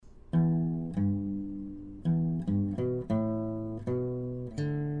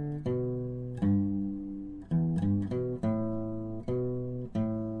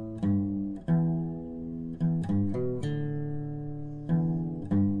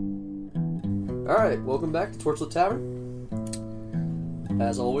Alright, welcome back to Torchlit Tavern.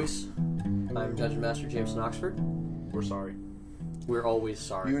 As always, I'm Dungeon Master Jameson Oxford. We're sorry. We're always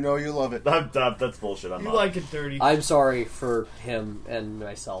sorry. You know you love it. That's bullshit. I'm You not. like it dirty. I'm sorry for him and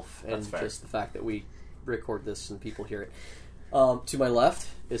myself, and That's fair. just the fact that we record this and people hear it. To my left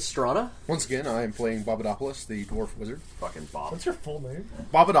is Strana. Once again, I am playing Bobadopoulos, the dwarf wizard. Fucking Bob. What's your full name?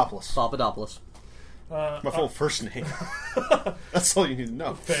 Bobadopoulos. Papadopoulos. My full first name. That's all you need to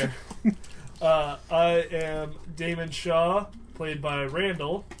know. Fair. I am Damon Shaw, played by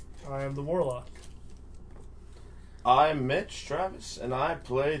Randall. I am the Warlock. I'm Mitch Travis, and I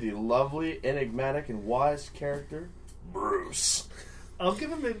play the lovely, enigmatic, and wise character, Bruce. I'll give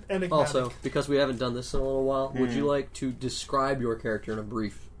him an enigmatic. Also, because we haven't done this in a little while, would you like to describe your character in a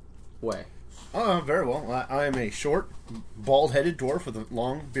brief way? Very well. I am a short, bald-headed dwarf with a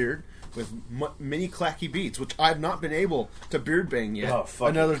long beard with many clacky beads, which I've not been able to beard bang yet. Oh,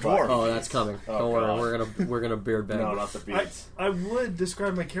 fucking Another dwarf. Oh, that's coming. Oh, Don't worry, God. we're gonna beard bang. No, not the beats. I would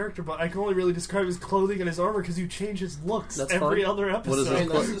describe my character, but I can only really describe his clothing and his armor because you change his looks That's every fine. other episode. What is I his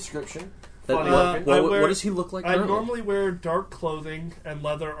mean, that's the description. That- Funny what, looking. what- I what does he look like I currently? normally wear dark clothing and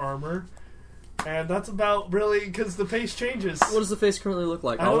leather armor, and that's about really because the face changes. What does the face currently look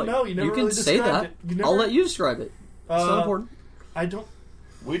like? I don't know. You never can really say described that. it. You never- I'll let you describe it. It's not important. I don't.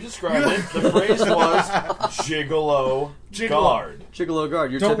 We described it. The phrase was gigolo guard. Gigolo guard.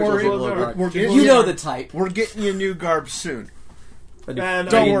 Your Don't typical worry, gigolo guard. we're getting You you- know the type. We're getting you new garb soon. I And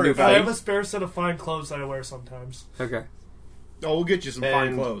Don't I, worry I about have it. a spare set of fine clothes that I wear sometimes. Okay. Oh, we'll get you some fine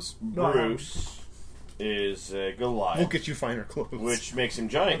And clothes. Bruce is Goliath. We'll get you finer clothes. Which makes him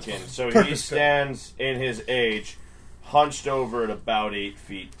Giantkin. So he Purpose-built. stands in his age, hunched over at about 8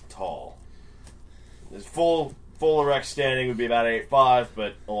 feet tall. His full erect standing would be about 8'5",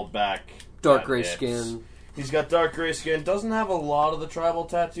 but old back. Dark got gray hips. skin. He's got dark gray skin. Doesn't have a lot of the tribal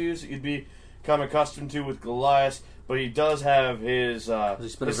tattoos that you'd become accustomed to with Goliath, but he does have his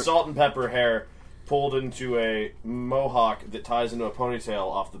spent his salt and pepper hair pulled into a mohawk that ties into a ponytail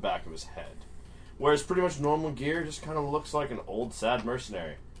off the back of his head. Whereas pretty much normal gear just kind of looks like an old sad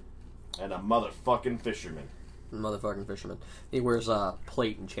mercenary. And a motherfucking fisherman. Motherfucking fisherman. He wears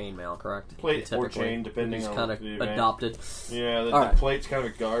plate and chainmail, correct? Plate or Typically. chain, depending He's on kind what of you mean. adopted. Yeah, the Alright. plate's kind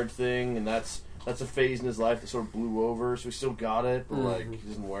of a guard thing, and that's a phase in his life that sort of blew over, so he still got it, but like he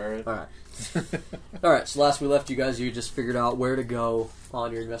doesn't wear it. Alright. Alright, so last we left you guys, you just figured out where to go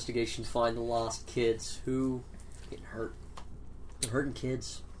on your investigation to find the lost kids who getting hurt. They're hurting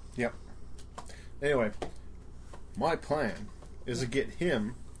kids. Yep. Anyway, my plan is to get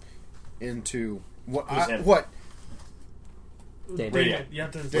him into Who's him? what Damien. Damien. You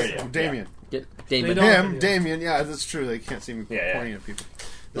have to Radio. Damien. Get They Damon. don't- Him, Yeah. Damien. Yeah, that's true. They can't see me Yeah. pointing at people.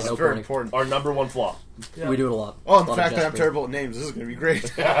 This No is very pointing. important. Our number one flaw. Yeah. We do it a lot. Oh, and A the lot of fact that I'm gesturing. terrible at names, this is going to be great.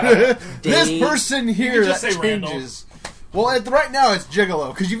 This Dave- person here You can that just say Randall. changes. Well, right now it's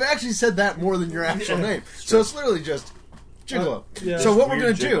Gigolo, because you've actually said that more than your actual Yeah. name. So it's literally just Gigolo. Yeah. So what we're Weird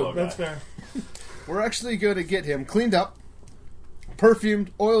going to do, gigolo. That's fair. we're actually going to get him cleaned up,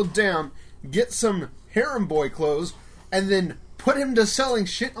 perfumed, oiled down, get some harem boy clothes, and then put him to selling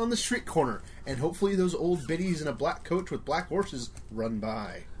shit on the street corner. And hopefully those old biddies in a black coach with black horses run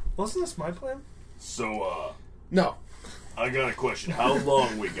by. Wasn't this my plan? So, No. I got a question. How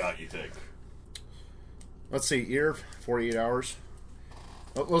long we got, you think? Let's see, 48 hours.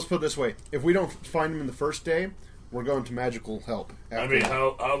 Let's put it this way. If we don't find him in the first day, we're going to magical help. I after mean, that.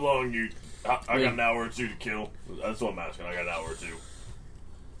 how long you... I got an hour or two to kill. That's what I'm asking. I got an hour or two.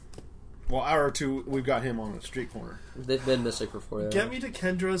 Well, hour or two, we've got him on a street corner. They've been missing for 4 days. Get me to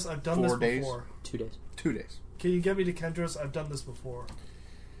Kendra's. I've done 4 this days? before. 2 days. 2 days. Can you get me to Kendra's? I've done this before.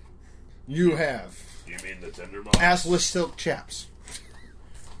 You have You mean the tinderbox? assless silk chaps.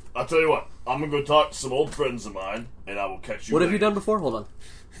 I'll tell you what. I'm going to go talk to some old friends of mine, and I will catch you What have you later. done before? Hold on.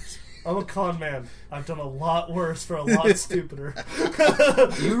 I'm a con man. I've done a lot worse for a lot stupider.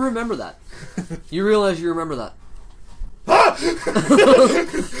 You remember that. You realize you remember that.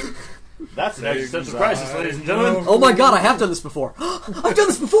 That's an existential crisis, ladies and gentlemen. Oh my god, I have done this before. I've done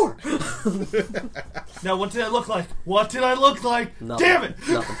this before. Now, what did I look like? What did I look like? Nothing. Damn it!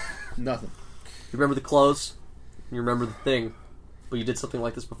 Nothing. Nothing. You remember the clothes. You remember the thing. But you did something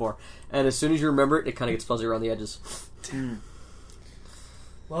like this before. And as soon as you remember it, it kind of gets fuzzy around the edges.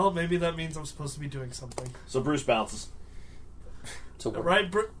 Well, maybe that means I'm supposed to be doing something. So Bruce bounces. So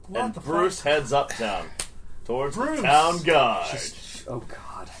Right, what And the Bruce fuck? heads uptown. Towards Bruce! the town guide. Oh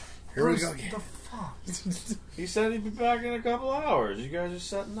god. Here we Bruce, go again. the fuck? He said he'd be back in a couple hours. You guys are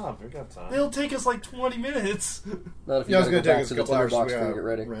setting up. We got time. It'll take us like 20 minutes. Not if you Yeah, I was gotta going to go take back us to a the couple hours. tinderbox before you get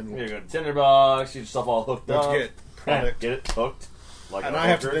ready. You go to Tinderbox, get yourself all hooked Let's up. get product. Get it hooked. Like And a I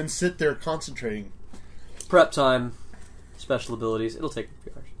have to hooker? then sit there concentrating. Prep time, special abilities. It'll take a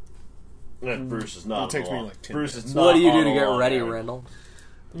few hours. And Bruce is not. It takes me along. like 10 Bruce minutes. is What not do you on do to a get long ready, errand. Randall?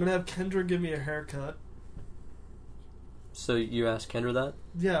 I'm gonna have Kendra give me a haircut. So you asked Kendra that?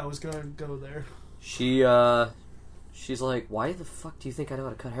 Yeah, I was gonna go there. She's like, why the fuck do you think I know how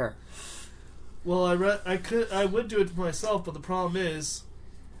to cut hair? Well, I would do it to myself, but the problem is,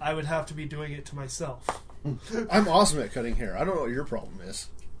 I would have to be doing it to myself. I'm awesome at cutting hair. I don't know what your problem is.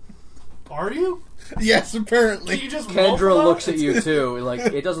 Are you? Yes, Do apparently. you just Kendra wolf looks out? at you too. Like,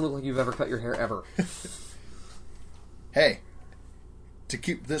 it doesn't look like you've ever cut your hair ever. Hey, to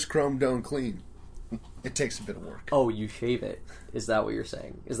keep this chrome dome clean, it takes a bit of work. Oh, you shave it. Is that what you're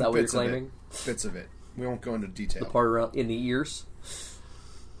saying? Is that what you're Bits of it. claiming? Bits of it. We won't go into detail. The part around in the ears?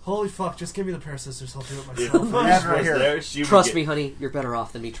 Holy fuck! Just give me the pair of scissors. I'll do it If myself. Bruce have right was here. there, she would Trust get, me, honey, you're better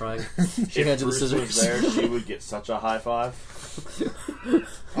off than me trying. She If hands you the Bruce scissors. was there, she would get such a high five.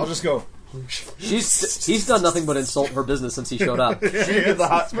 I'll just go. He's done nothing but insult her business since he showed up. She did the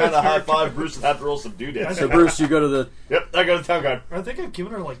kind of high five Bruce would have to roll some doodads. So Bruce, you go to the. Yep, I got a town guard. I think I've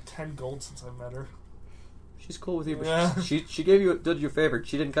given her like 10 gold since I met her. She's cool with you, but Yeah. she gave you did you a favor.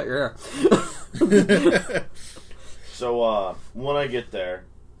 She didn't cut your hair. So, when I get there,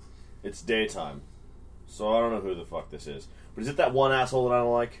 it's daytime. So I don't know who the fuck this is. But is it that one asshole that I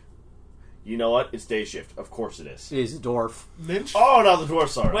don't like? You know what? It's day shift. Of course it is. He's a dwarf. Minch? Oh, no, the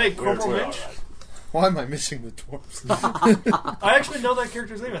dwarf's alright. Wait, Corporal We're Minch? alright. Why am I missing the dwarves? I actually know that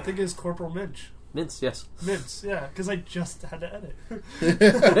character's name. I think it's Corporal Minch. Mince, yes. Mince, yeah, because I just had to edit.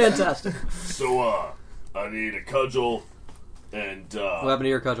 Fantastic. So, I need a cudgel, and, What happened to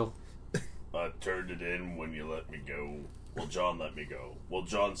your cudgel? I turned it in when you let me go. Well, John let me go. Well,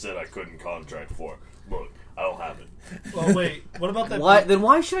 John said I couldn't contract for it. Look, I don't have it. Oh, wait, what about that? Why? Then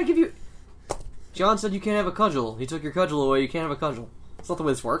why should I give you? John said you can't have a cudgel. He took your cudgel away. You can't have a cudgel. That's not the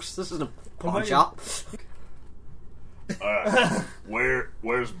way this works. This isn't a pawn about shop. Alright,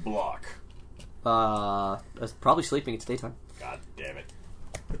 where's Block? It's probably sleeping. It's daytime. God damn it.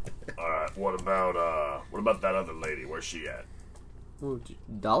 Alright, what about that other lady? Where's she at? Ooh,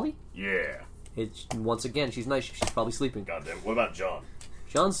 Dolly? Yeah. It's once again. She's nice. She's probably sleeping. God damn it. What about John?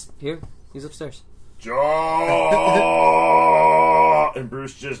 John's here. He's upstairs. John! And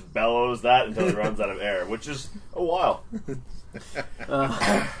Bruce just bellows that until he runs out of air, which is a while.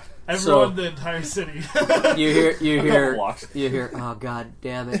 Everyone in the entire city. You hear, blocks. you hear. Oh god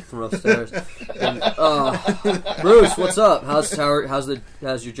damn it! From upstairs. And, Bruce, what's up? How's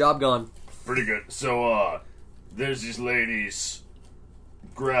your job gone? Pretty good. So, there's these ladies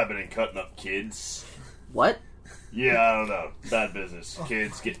grabbing and cutting up kids. What? Yeah, I don't know. Bad business.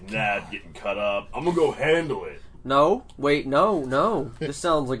 Kids getting nabbed, getting cut up. I'm gonna go handle it. No. Wait. No. This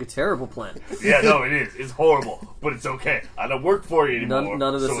sounds like a terrible plan. Yeah, no, it is. It's horrible, but it's okay. I don't work for you anymore.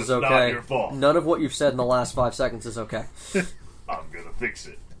 None of this so is it's okay. Not your fault. None of what you've said in the last 5 seconds is okay. I'm gonna fix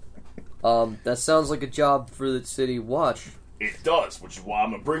it. That sounds like a job for the city watch. It does, which is why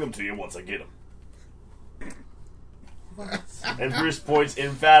I'm gonna bring them to you once I get them. And Bruce points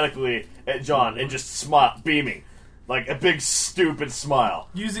emphatically at John and just smile, beaming, like a big stupid smile,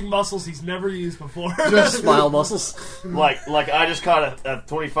 Using muscles he's never used before. Smile muscles. like I just caught a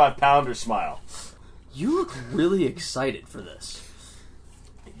 25-pounder smile. You look really excited for this.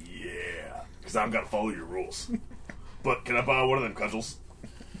 Yeah, because I'm gonna follow your rules. But can I buy one of them cudgels?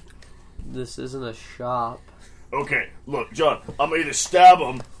 This isn't a shop. Okay, look, John, I'm gonna either stab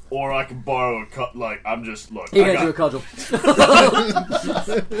him or I can borrow a cut. Like, I'm just look. He I hands got- you a cudgel.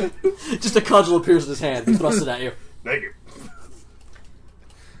 Just a cudgel appears in his hand. He thrusts it at you. Thank you.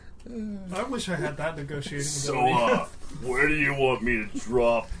 I wish I had that negotiating So, ability. where do you want me to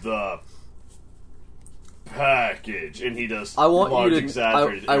drop the package? And he does. I want large you to.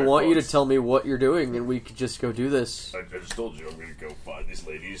 exaggerated I air want you to quotes. tell me what you're doing, and we could just go do this. I just told you I'm gonna go find these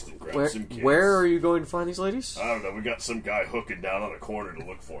ladies and grab Where? some kids. Where are you going to find these ladies? I don't know. We got some guy hooking down on a corner to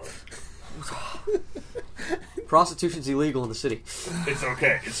look for her. Prostitution's illegal in the city. It's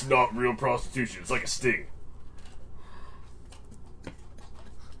okay. It's not real prostitution. It's like a sting.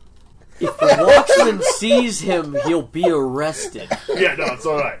 If the watchman sees him, he'll be arrested. Yeah, no, it's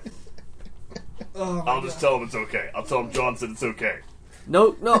all right. Oh my I'll just tell him it's okay. I'll tell him John said it's okay.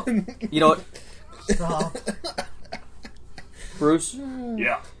 No. You know what, God, stop. Bruce?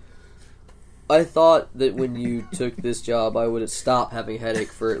 Yeah. I thought that when you took this job, I would stop having a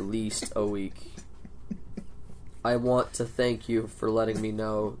headache for at least a week. I want to thank you for letting me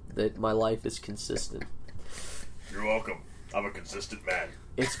know that my life is consistent. You're welcome. I'm a consistent man.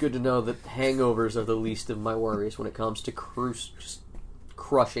 It's good to know that hangovers are the least of my worries when it comes to just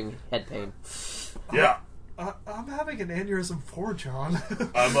crushing head pain. Yeah. I'm having an aneurysm for John.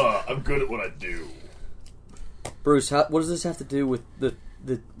 I'm good at what I do. Bruce, what does this have to do with the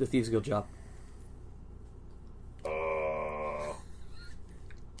Thieves Guild job?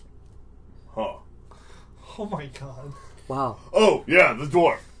 Huh. Oh my god. Wow. Oh, yeah, the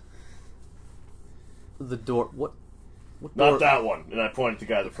dwarf. The door. What Not door? that one. And I point at the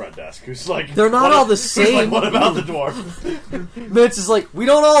guy at the front desk who's like... They're not what all a- the who's like, same. what about the dwarf? Mitch is like, we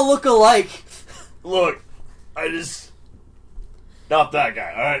don't all look alike. Look, I just... Not that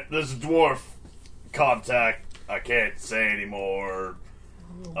guy, alright? There's a dwarf contact. I can't say anymore.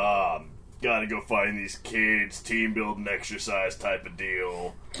 Gotta go find these kids, team building exercise type of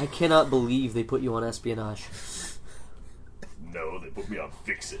deal. I cannot believe they put you on espionage. No, they put me on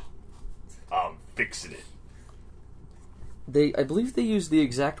Fix It. I'm fixing it. I believe they used the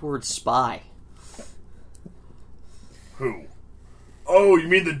exact word spy. Who? Oh, you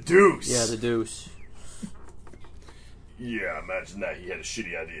mean the Deuce? Yeah, the Deuce. Yeah, imagine that. He had a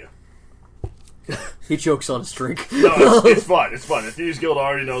shitty idea. He chokes on his drink. No, it's fine. It's fine. The Thieves Guild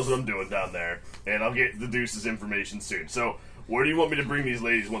already knows what I'm doing down there, and I'll get the Deuce's information soon. So, where do you want me to bring these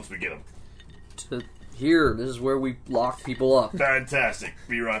ladies once we get them? Here, this is where we lock people up. Fantastic.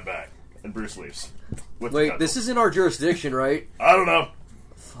 Be right back. And Bruce leaves. With the Wait, cudgel. this is in our jurisdiction, right? I don't know.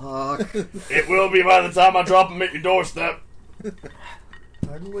 Fuck. It will be by the time I drop them at your doorstep.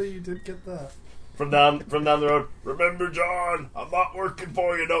 Technically, you did get that. From down the road. Remember, John, I'm not working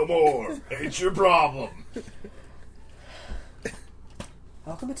for you no more. Ain't your problem.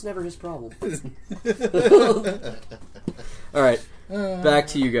 How come it's never his problem? Alright, back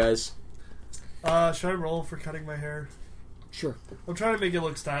to you guys. Should I roll for cutting my hair? Sure. I'm trying to make it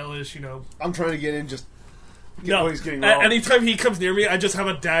look stylish, you know. I'm trying to get in, just get No, what he's getting wrong. anytime he comes near me, I just have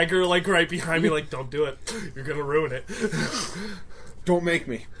a dagger like right behind me, like, don't do it. You're gonna ruin it. Don't make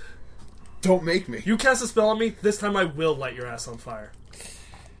me. Don't make me. You cast a spell on me, this time I will light your ass on fire.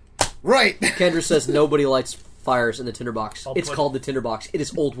 Right. Kendra says nobody lights fires in the tinderbox. I'll It's put- called the tinderbox. It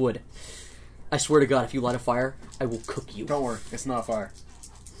is old wood. I swear to God, if you light a fire, I will cook you. Don't worry, it's not fire.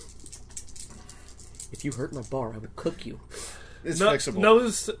 If you hurt my bar, I will cook you. It's No,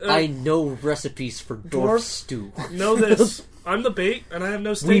 fixable. I know recipes for dwarf Dwarf? stew. know this. I'm the bait, and I have no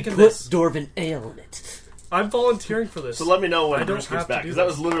We stake in put this. dwarven ale in it. I'm volunteering for this. So let me know when I don't Bruce have gets to back, do because that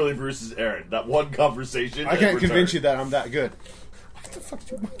this. was literally Bruce's errand. That one conversation. I can't convince you that I'm that good. What the fuck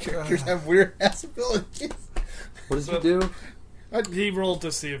do my characters have weird ass abilities? What does he do? He rolled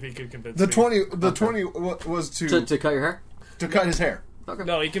to see if he could convince The me. 20 was To cut your hair? to cut his hair. Okay.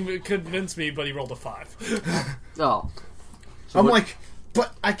 No, he can convince me, but he rolled a 5. Oh. I'm what- like,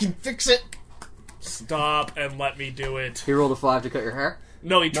 but I can fix it. Stop and let me do it. He rolled a 5 to cut your hair?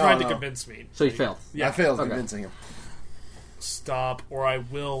 No, he tried to no. convince me. So he failed. Yeah. I failed Okay. convincing him. Stop, or I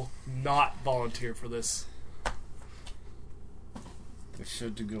will not volunteer for this. It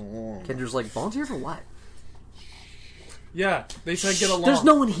should go on. Kendra's like, volunteer for what? Yeah, they said get along. There's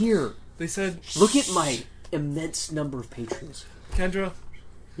no one here. They said, Look at my immense number of patrons. Kendra,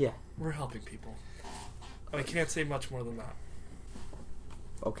 Yeah. we're helping people. I can't say much more than that.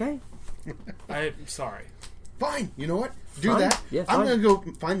 Okay. I'm sorry. Fine, you know what? Do Fine. that. Yeah, I'm fine. gonna go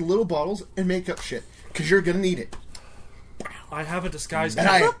find little bottles and make up shit. Because you're gonna need it. I have a disguise And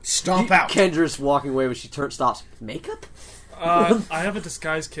kit. I stomp out. Kendra's walking away when she stops. Makeup? I have a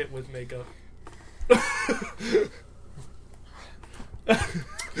disguise kit with makeup.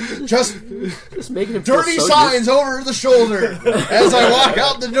 Just Just making him feel dirty so signs over the shoulder as I walk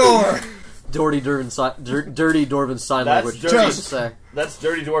out the door. Dirty Dwarven sign That's language. dirty. Just to say. That's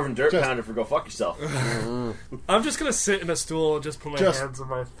Dirty Dwarven Dirt Just- Pounder for Go Fuck Yourself. I'm just gonna sit in a stool and just put my Just- hands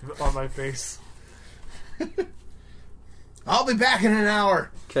on my face. I'll be back in an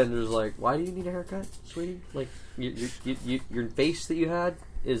hour. Kendra's like, why do you need a haircut, sweetie? Like, your face that you had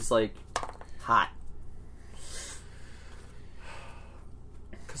is like hot.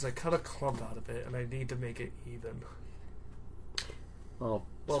 Because I cut a clump out of it, and I need to make it even. Oh,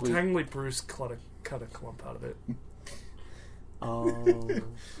 Well, sweet. technically, Bruce cut a clump out of it. Oh,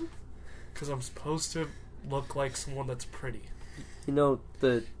 Because I'm supposed to look like someone that's pretty. you know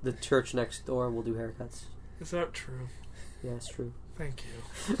the church next door will do haircuts. Is that true? Yeah, it's true. Thank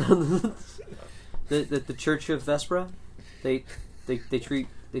you. the Church of Vespera, they treat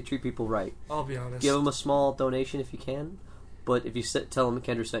people right. I'll be honest. Give them a small donation if you can, but if you tell them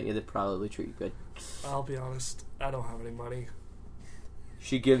Kendra sent you, they probably treat you good. I'll be honest. I don't have any money.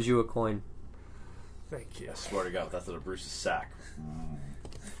 She gives you a coin. Thank you. I swear to God, that's out of Bruce's sack.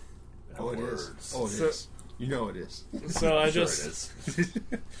 Oh, it is. Words. Oh, it So- is. You know it is. So I Sure just it is.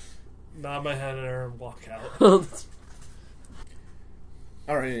 nod my head at her and walk out.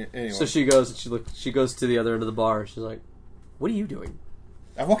 All right. Anyway, So she goes and she goes to the other end of the bar. She's like, "What are you doing?"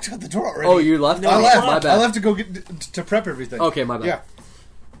 I walked out the door already. Oh, you left? I Oh, left. My bad. I left to go get to prep everything. Okay, my bad. Yeah.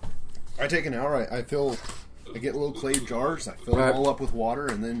 I take an hour. I get little clay jars. I fill them Right. all up with water,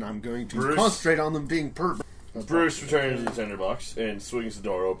 and then I'm going to Bruce. concentrate on them being perfect. Bruce returns to the tinderbox and swings the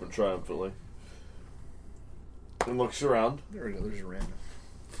door open triumphantly. And looks around. There we go. There's a random.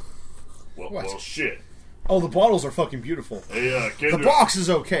 Well, What? well, shit. Oh, the bottles are fucking beautiful. Hey, The Kendra, box is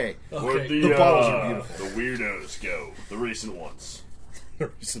okay. where'd Okay. the bottles are beautiful. the weirdos go? The recent ones.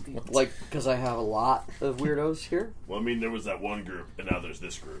 Like, because I have a lot of weirdos here. Well, I mean, there was that one group, and now there's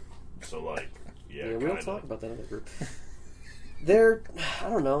this group. So, like, yeah, Yeah, we kinda. don't talk about that other group. I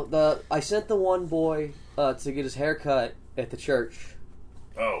don't know. I sent the one boy to get his hair cut at the church.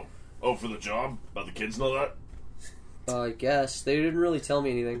 Oh, for the job? About the kids and all that? I guess they didn't really tell me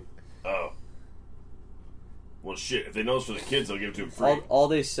anything. Oh. Well, shit. If they know it's for the kids, they'll give it to them free. All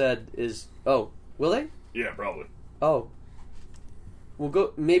they said is, "Oh, will they? Yeah, probably. Oh, well,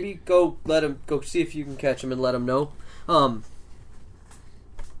 go let him go see if you can catch him and let him know." I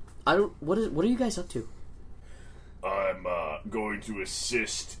don't. What are you guys up to? I'm going to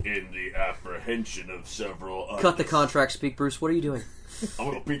assist in the apprehension of several others. Cut the contract, speak, Bruce. What are you doing? I'm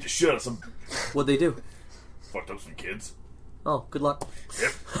gonna beat the shit out of some What'd they do? fucked up some kids. Oh, good luck.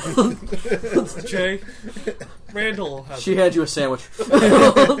 Yep. Jay, Randall has She had you a sandwich.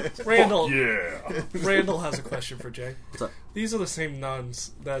 Randall. Yeah. Randall has a question for Jay. What's up? These are the same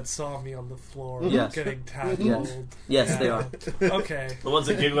nuns that saw me on the floor Yes. getting tadpoled. Yes. Yes, they are. Okay, The ones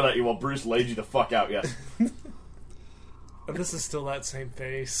that giggled at you while Bruce laid you the fuck out, yes. and this is still that same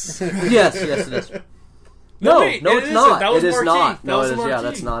face. Yes, it is. No, wait, no, it it's isn't. not. That was It is Marquis. not. That No, was it is. the Yeah, Marquis.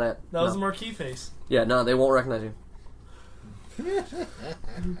 that's not it. That was No. the marquee face. Yeah, no, they won't recognize you.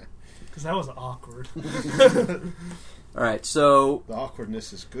 Because that was awkward. All right, so The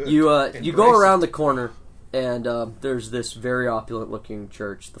awkwardness is good. you Embrace go it. around the corner, and there's this very opulent-looking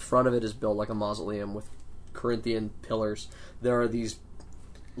church. The front of it is built like a mausoleum with Corinthian pillars. There are these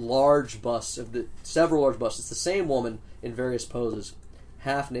large busts several large busts. It's the same woman in various poses,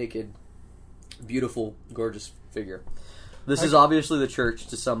 half naked, beautiful, gorgeous figure. This is obviously the church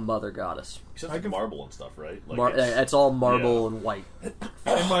to some mother goddess. Except I like could- marble and stuff, right? Like It's all marble yeah. and white.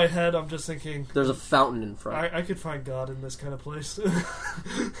 In my head, I'm just thinking, There's a fountain in front. I could find God in this kind of place.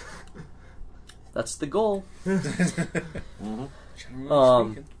 That's the goal. Generally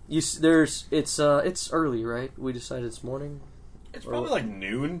speaking. It's early, right? We decided it's morning. It's probably like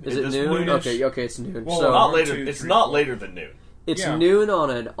noon. Is at it this noon? point-ish. Okay, it's noon. Well, so Not 1, later. 2, It's 3, not 4. later than noon. it's yeah. noon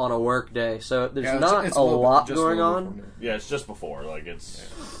on a work day. So there's Yeah, not it's a little bit- lot just a going little on. before noon. Yeah, it's just before. Like it's.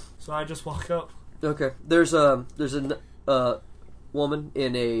 So I just walk up. Okay, there's a woman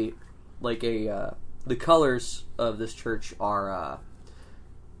in the colors of this church are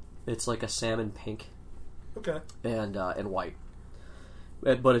it's like a salmon pink Okay. and white,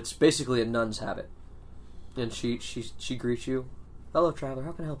 but it's basically a nun's habit. And she greets you. Hello, traveler.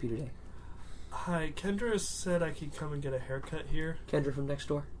 How can I help you today? Hi, Kendra said I could come and get a haircut here. Kendra from next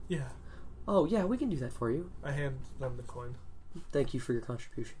door. Yeah. Oh yeah, we can do that for you. I hand them the coin. Thank you for your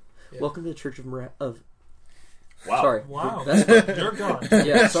contribution. Yeah. Welcome to the Church of Wow. Sorry. Wow. That's- You're God.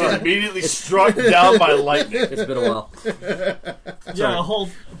 Yeah, She's sorry. immediately struck down by lightning. It's been a while. Yeah, a whole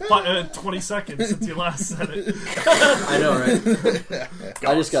 20 seconds since you last said it. I know, right?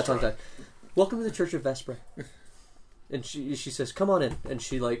 I just got tongue-tied. Welcome to the Church of Vespra. And she says, "Come on in." And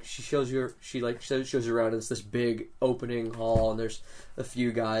she shows you shows you around. It's this big opening hall, and there's a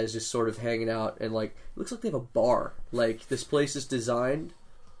few guys just sort of hanging out, and it looks like they have a bar. Like this place is designed.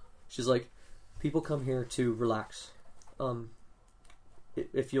 She's like, people come here to relax.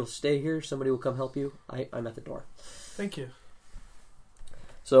 If you'll stay here, somebody will come help you. I'm at the door. Thank you.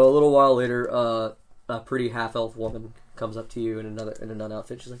 So a little while later, a pretty half-elf woman comes up to you in a nun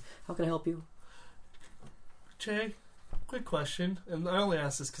outfit. She's like, "How can I help you?" Jay, quick question, and I only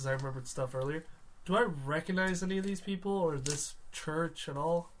asked this because I remembered stuff earlier. Do I recognize any of these people or this church at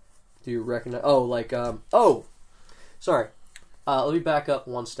all? Do you recognize? Sorry. Let me back up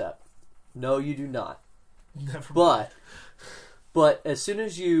one step. No, you do not. Never. But as soon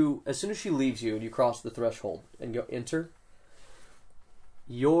as she leaves you and you cross the threshold and go enter,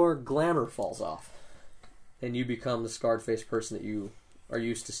 your glamour falls off, and you become the scarred-faced person that you are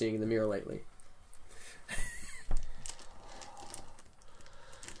used to seeing in the mirror lately.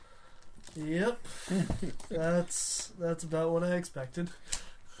 Yep. That's about what I expected.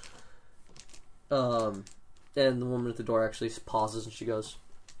 And the woman at the door actually pauses and she goes,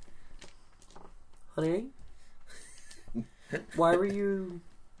 "Honey, why were you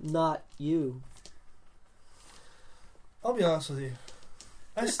not you?" I'll be honest with you.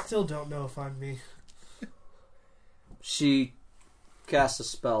 I still don't know if I'm me. She casts a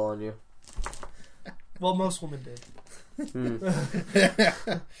spell on you. Well, most women did.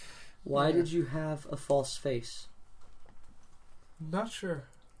 Why did you have a false face? Not sure.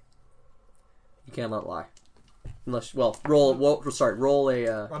 You cannot lie. Unless, roll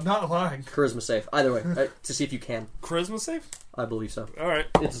a I'm not lying. charisma save. Either way, to see if you can. Charisma save? I believe so. Alright.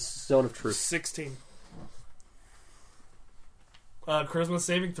 It's a zone of truth. 16. Charisma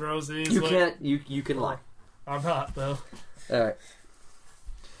saving throws is... You like, can't, you can lie. I'm not, though. Alright.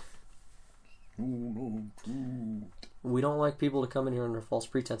 We don't like people to come in here under false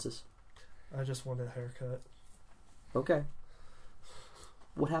pretenses. I just want a haircut. Okay.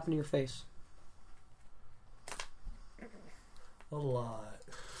 What happened to your face? A lot.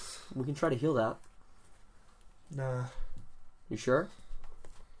 We can try to heal that. Nah. You sure?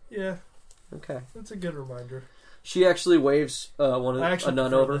 Yeah, Okay. that's a good reminder. She actually waves a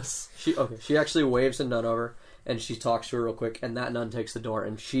nun over. This. She actually waves a nun over, and she talks to her real quick, and that nun takes the door,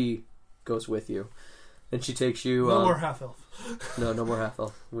 and she goes with you. And she takes you... No more half-elf. No more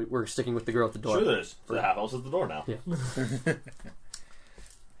half-elf. We're sticking with the girl at the door. Sure, there's the half elves at the door now. Yeah.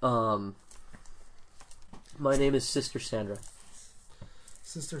 My name is Sister Sandra.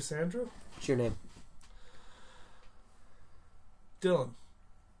 Sister Sandra? What's your name? Dylan.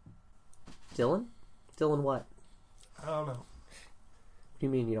 Dylan? Dylan what? I don't know. What do you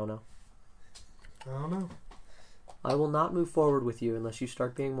mean you don't know? I don't know. I will not move forward with you unless you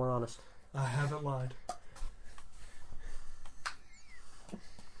start being more honest. I haven't lied.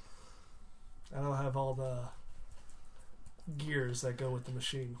 I don't have all the gears that go with the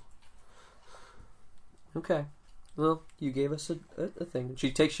machine. Okay. Well, you gave us a thing.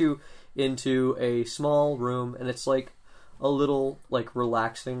 She takes you into a small room, and it's like a little, like,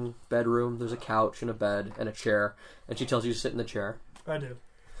 relaxing bedroom. There's a couch and a bed and a chair, and she tells you to sit in the chair. I do.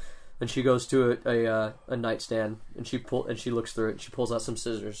 And she goes to a nightstand, and she looks through it, and she pulls out some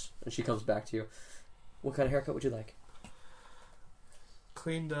scissors, and she comes back to you. What kind of haircut would you like?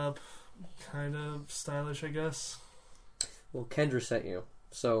 Cleaned up, kind of stylish, I guess. Well, Kendra sent you,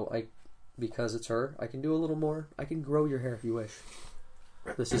 so because it's her, I can do a little more. I can grow your hair if you wish.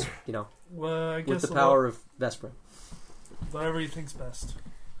 This is, Well, I guess with the power of Vespra. whatever you think's best.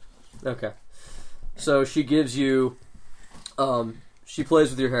 Okay. So she gives you, she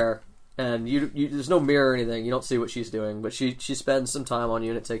plays with your hair, and you there's no mirror or anything. You don't see what she's doing, but she spends some time on you,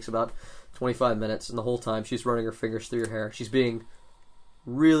 and it takes about 25 minutes, and the whole time she's running her fingers through your hair. She's being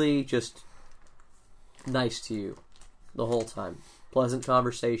really just nice to you the whole time. Pleasant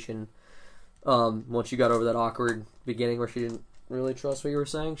conversation. Once you got over that awkward beginning where she didn't really trust what you were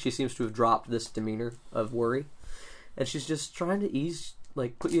saying, she seems to have dropped this demeanor of worry, and she's just trying to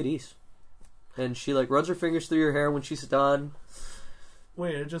put you at ease. And she runs her fingers through your hair when she's done.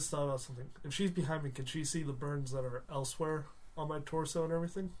 Wait, I just thought about something. If she's behind me, can she see the burns that are elsewhere on my torso and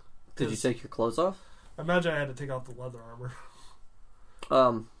everything? Did you take your clothes off? Imagine I had to take off the leather armor.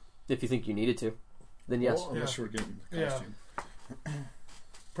 If you think you needed to, then yes. Well, unless we're getting the costume.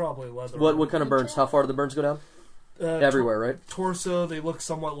 Probably leather What armor. kind of burns? How far do the burns go down? Everywhere, right? Torso, they look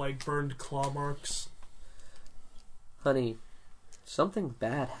somewhat like burned claw marks. Honey, something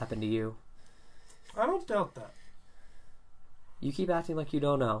bad happened to you. I don't doubt that. You keep acting like you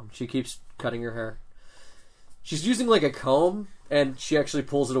don't know. She keeps cutting your hair. She's using a comb, and she actually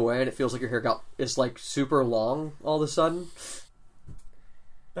pulls it away, and it feels like your hair is super long all of a sudden.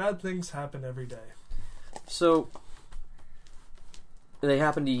 Bad things happen every day. So, they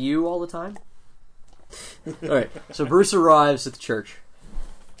happen to you all the time? Alright, so Bruce arrives at the church.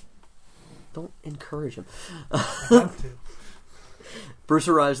 Don't encourage him. I have to. Bruce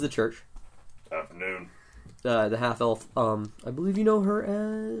arrives at the church. Afternoon. The half-elf, I believe you know her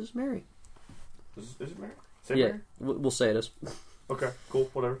as Mary. Is it Mary? Say Yeah, Mary? we'll say it is. Okay, cool,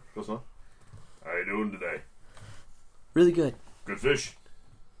 whatever. Goes on. How you doing today? Really good. Good fish?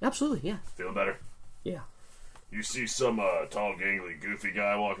 Absolutely, yeah. Feeling better? Yeah. You see some tall, gangly, goofy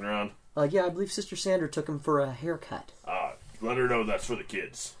guy walking around? Yeah, I believe Sister Sandra took him for a haircut. Let her know that's for the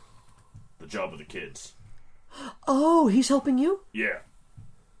kids. The job of the kids. Oh, he's helping you? Yeah.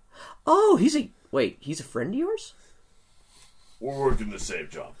 Oh, he's a friend of yours? We're working the same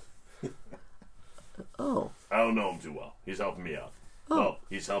job. Oh. I don't know him too well. He's helping me out. Oh. Well,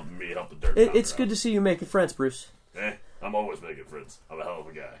 he's helping me help the dirt. It's good to see you making friends, Bruce. I'm always making friends. I'm a hell of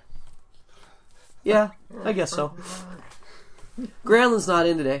a guy. Yeah, I guess so. Granlin's not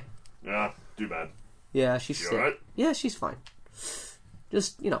in today. Yeah, too bad. Yeah, she's You sick. alright? Yeah, she's fine.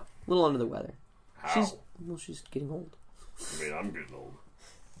 Just, a little under the weather. How? She's getting old. I mean, I'm getting old.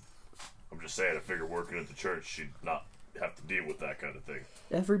 I'm just saying, I figure working at the church, she'd not have to deal with that kind of thing.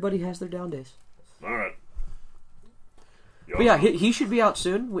 Everybody has their down days. All right. But yeah, he should be out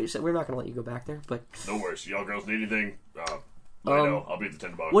soon. We're not going to let you go back there, but... No worries. Y'all girls need anything? Let me know. I'll be at the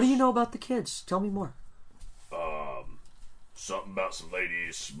 $10. What do you know about the kids? Tell me more. Something about some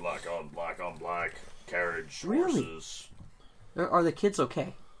ladies, black on black, carriage, Really? horses. Are the kids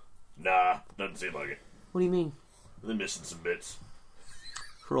okay? Nah, doesn't seem like it. What do you mean? They're missing some bits.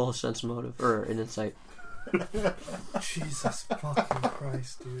 Roll a sense motive, or an insight. Jesus fucking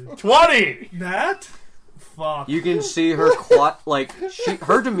Christ, dude. 20! Nat? Fuck. You can see her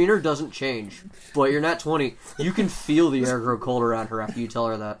her demeanor doesn't change, but you're not 20. You can feel the air grow cold around her after you tell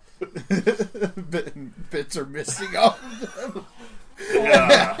her that. Bits are missing off of them.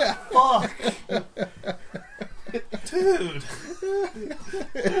 Yeah. Fuck. Dude.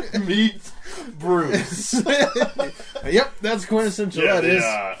 Meet Bruce. Yep, that's quintessential. Yeah, that is.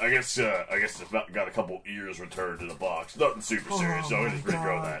 I guess it's got a couple ears returned in a box. Nothing super serious, so I just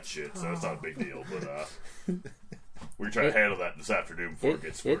regrow that shit, so it's not a big deal. But we're trying to handle that this afternoon before it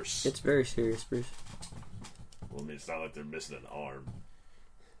gets worse. It's very serious, Bruce. Well, I mean, it's not like they're missing an arm.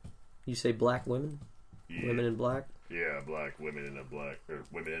 You say black women? Yeah. Women in black? Yeah, black women in black. I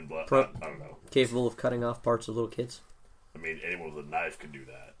don't know. Capable of cutting off parts of little kids? I mean, anyone with a knife can do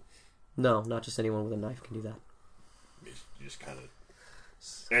that. No, not just anyone with a knife can do that. You just kind of.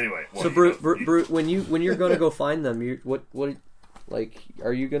 Anyway, So, Bruce, when you're gonna go find them,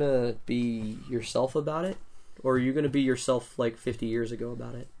 are you gonna be yourself about it, or are you gonna be yourself like 50 years ago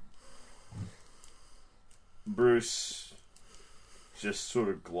about it? Bruce just sort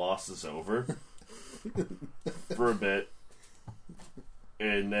of glosses over for a bit,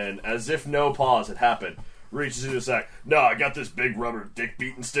 and then, as if no pause had happened, reaches into his sack. No, I got this big rubber dick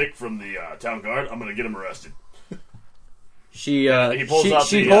beating stick from the town guard. I'm gonna get him arrested. She he pulls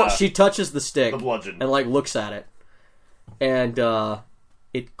out she touches the stick the bludgeon and looks at it, and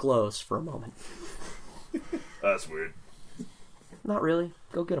it glows for a moment. That's weird. Not really.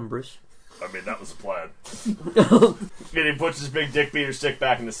 Go get him, Bruce. I mean, that was the plan. And he puts his big dick beater stick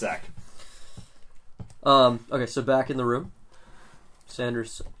back in the sack. Okay, so back in the room,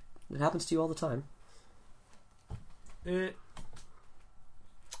 Sanders. It happens to you all the time. It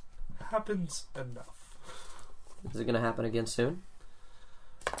happens enough. Is it going to happen again soon?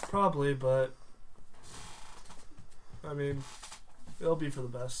 Probably, but I mean, it'll be for the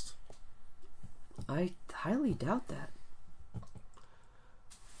best. I highly doubt that.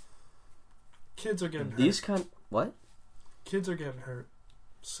 Kids are getting hurt. What? Kids are getting hurt.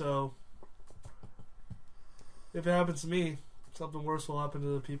 So, if it happens to me, something worse will happen to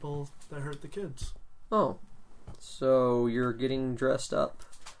the people that hurt the kids. Oh. So you're getting dressed up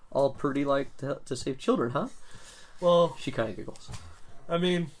all pretty like to save children, huh? Well, She kind of giggles. I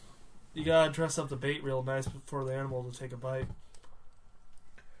mean, you gotta dress up the bait real nice for the animal to take a bite.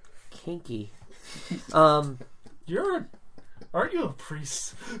 Kinky. Aren't you a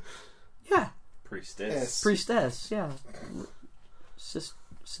priest? Yeah. Priestess. Priestess, yeah.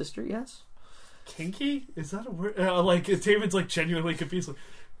 Sister, yes? Kinky? Is that a word? David's genuinely confused.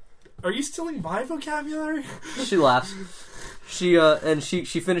 Are you stealing my vocabulary? She laughs. She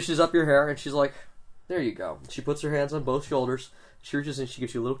finishes up your hair and she's like, there you go. She puts her hands on both shoulders. She reaches in, she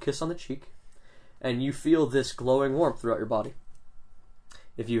gives you a little kiss on the cheek. And you feel this glowing warmth throughout your body.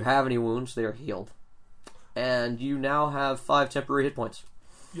 If you have any wounds, they are healed. And you now have 5 temporary hit points.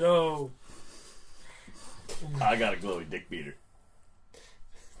 Yo. I got a glowy dick beater.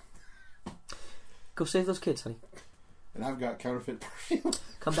 Go save those kids, honey. And I've got counterfeit perfume.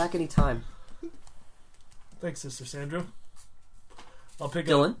 Come back anytime. Thanks, Sister Sandra. I'll pick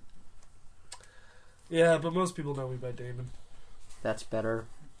Dylan? up. Yeah, but most people know me by Damon. That's better.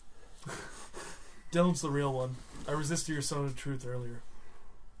 Dylan's the real one. I resisted your Stone of Truth earlier.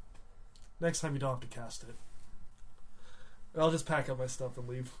 Next time you don't have to cast it. I'll just pack up my stuff and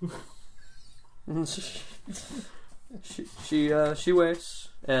leave. She waves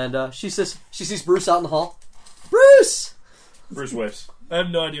and she sees Bruce out in the hall. Bruce! Bruce waves. I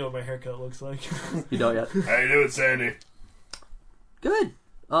have no idea what my haircut looks like. You don't yet. How you doing, Sandy? Good.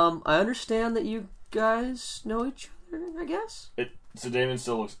 I understand that you guys know each other, I guess? So Damon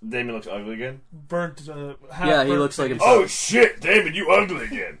looks ugly again? Burnt. Yeah, he looks like himself. Oh shit, Damon, you ugly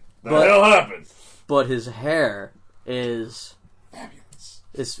again. The But- hell happened? But his hair is Fabulous.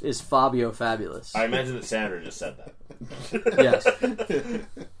 is Fabio Fabulous. I imagine that Sandra just said that. Yes. The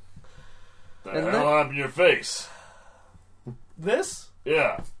And hell happened to your face? This?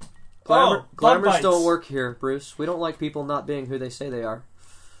 Yeah. Glamour, bug glamours bites. don't work here, Bruce. We don't like people not being who they say they are.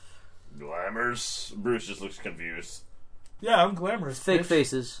 Glamours? Bruce just looks confused. Yeah, I'm glamorous. Fake bitch.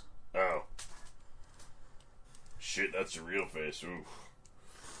 faces. Oh. Shit, that's your real face. Oof.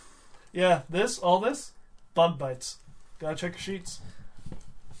 Yeah, all this, bug bites. Gotta check your sheets.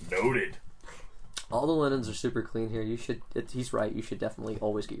 Noted. All the linens are super clean here. He's right. You should definitely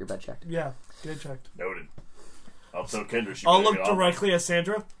always get your bed checked. Yeah, get it checked. Noted. I'll tell Kendra she I'll better look get off. directly at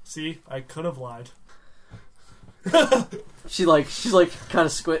Sandra. See, I could have lied. She's like kind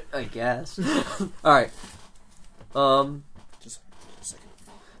of squint, I guess. All right. Just a second.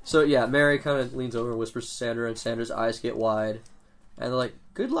 So yeah, Mary kind of leans over and whispers to Sandra, and Sandra's eyes get wide, and they're like,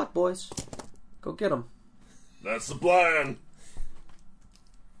 "Good luck, boys. Go get them." That's the plan.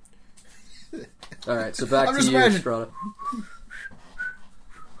 All right. So back I'm to just you, imagining- Strana.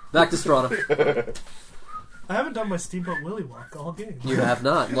 Back to Strana. I haven't done my Steamboat Willie walk all game. You have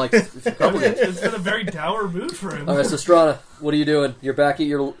not. Like a couple games. It's been a very dour mood for him. All right, so Strana, what are you doing? You're back at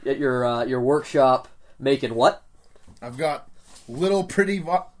your workshop making what? I've got little pretty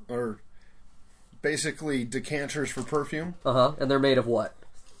or basically decanters for perfume. And they're made of what?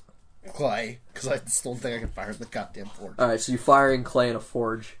 Clay, because I just don't think I can fire the goddamn forge. All right, so you're firing clay in a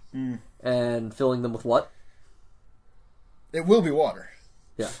forge and filling them with what? It will be water.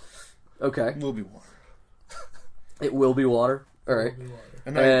 Yeah. Okay. It will be water. It will be water. All right.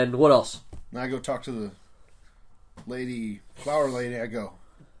 And And what else? I go talk to the flower lady. I go,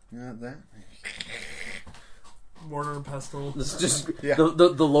 that? Mortar and pestle. This is just Yeah.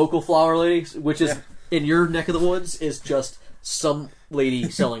 the local flower lady, which is in your neck of the woods, is just some lady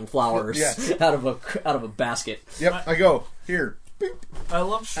selling flowers Yeah. out of a basket. Yep. I go here. Beep. I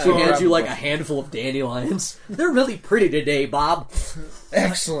love She Strana. hands you like a handful of dandelions. They're really pretty today, Bob.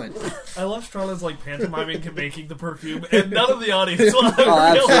 Excellent. I love Strana's like pantomiming and making the perfume, and none of the audience will ever Oh,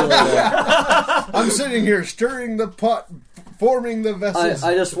 realize. absolutely. I'm sitting here stirring the pot, forming the vessels.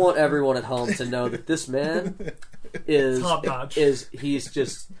 I just want everyone at home to know that this man is Top notch. he's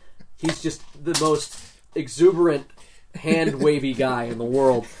just the most exuberant hand wavy guy in the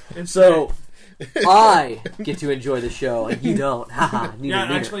world. So I get to enjoy the show and you don't. Haha. Yeah,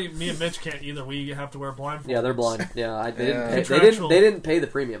 actually, me and Mitch can't either. We have to wear blindfolds. Yeah, they're blind. Yeah, they didn't. Yeah. Pay, Contractual. they didn't pay the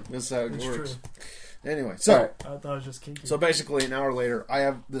premium. That's how it It's works. true. Anyway, so All right. I thought it was just kinky. so basically, an hour later, I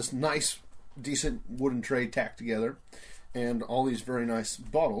have this nice, decent wooden tray tacked together, and all these very nice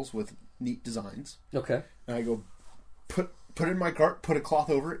bottles with neat designs. Okay. And I go put it in my cart, put a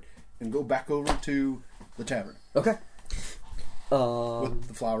cloth over it, and go back over to the tavern Okay. with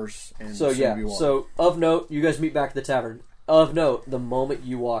the flowers and So yeah. water. So of note, you guys meet back at the tavern. Of note, the moment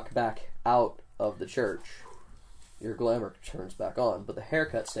you walk back out of the church, your glamour turns back on, but the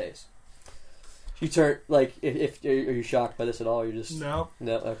haircut stays. You turn like if are you shocked by this at all? You're just No.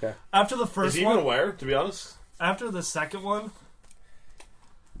 Okay. After the Is first he one, even aware, to be honest? after the second one,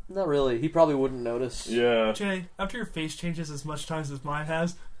 Not really. He probably wouldn't notice. Yeah. Jay, after your face changes as much times as mine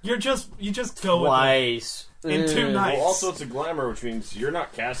has, you just go with it. Twice In 2 nights. Well, also, it's a glamour, which means you're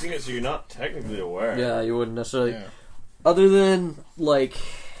not casting it, so you're not technically aware. Yeah, you wouldn't necessarily. Yeah. Other than like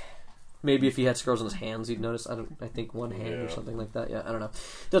maybe if he had scars on his hands, he'd notice. I think one hand or Yeah. something like that. Yeah, I don't know.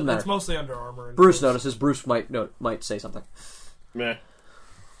 Doesn't matter. It's mostly Under Armour. And Bruce clothes. notices. Bruce might say something. Meh.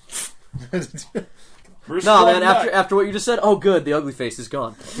 Bruce No, is man. back. After what you just said, oh, good. The ugly face is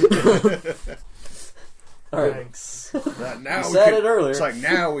gone. All right. Thanks. Now You we said can- it earlier. It's like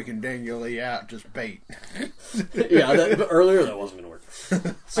now we can dangle you out, just bait. Yeah, but earlier that wasn't going to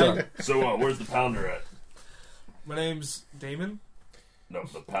work. So, So, where's the pounder at? My name's Damon. No,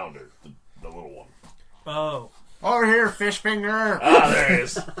 the pounder. The little one. Oh. Over here, fish finger. Ah, there it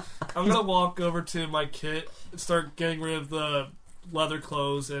is. I'm gonna walk over to my kit and start getting rid of the leather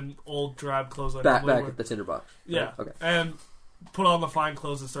clothes and old drab clothes I back normally wear. at the tinderbox. Yeah. Okay. And put on the fine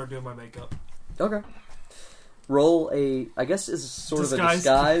clothes and start doing my makeup. Okay. Roll a. I guess is sort of a Disguise.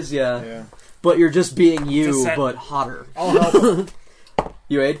 disguise. Yeah. Yeah. But you're just being you, Decept- but hotter. I'll help.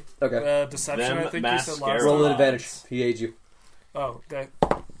 You aid? Okay. Deception, Them I think you said mascara. last Roll time. an advantage. He aids you. Oh, okay.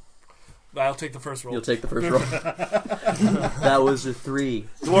 I'll take the first roll. You'll take the first roll. That was a 3.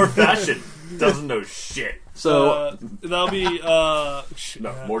 Dwarf fashion. Doesn't know shit. So, That'll be No,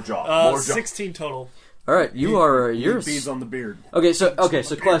 more jaw. More jaw. 16 total. all right, you're Leave beads on the beard. okay. So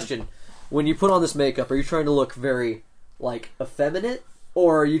question: when you put on this makeup, are you trying to look very like effeminate,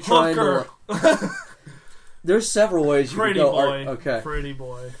 or are you trying Hooker. to? Look... There's several ways you Pretty can go. boy. Okay. Pretty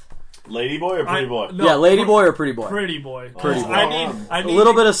boy. Lady boy or pretty boy? No, Yeah, lady boy or pretty boy? Pretty boy. Pretty boy. I A need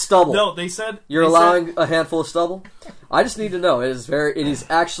little bit of stubble. No, they said You're they allowing a handful of stubble. I just need to know. It is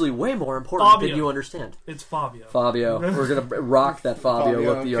actually way more important Fabio. than you understand. Said it's Fabio. Fabio, we're gonna rock that Fabio, Fabio,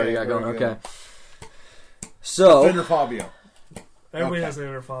 look that you already okay, got going. very good. Okay. So, Thinner Fabio. Everybody Okay. has an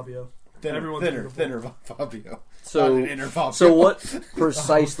inner Fabio. Thinner, Everyone's thinner, beautiful. thinner Fabio. so, Not an inner Fabio. so what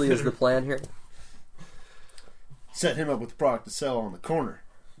precisely is the plan here? set him up with product to sell on the corner.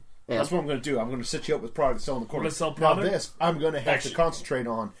 Yeah. That's what I'm going to do. I'm going to set you up with product to sell on the corner. Gonna sell Now product? this, I'm going to have Actually- to concentrate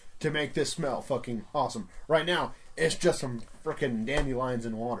on to make this smell fucking awesome. Right now, it's just some freaking dandelions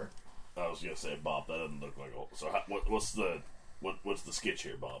in water. I was gonna say, Bob, that doesn't look like. So, what's the sketch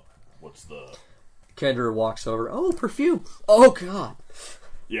here, Bob? What's the? Kendra walks over. Oh, perfume. Oh God.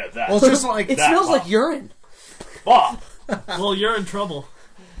 Yeah, that. Well, it's just like It that, smells Bob. like urine. Bob. Well, you're in trouble.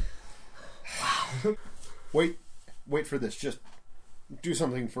 wait for this. Just do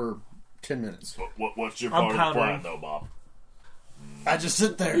something for 10 minutes. What's your I'm part of the powdering. plan, though, Bob? I just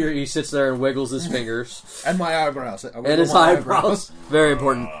sit there He sits there and wiggles his fingers and my eyebrows. I and wiggle his my eyebrows. Very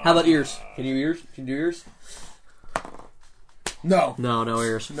important. How about ears? Can you ears? Can you do ears? No, No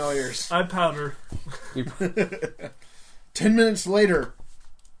ears. no ears. I powder. You, 10 minutes later,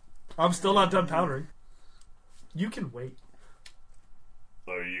 I'm still not done powdering. You can wait.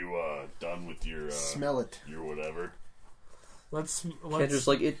 Are you done with your smell it. your whatever? Let's. Kendra's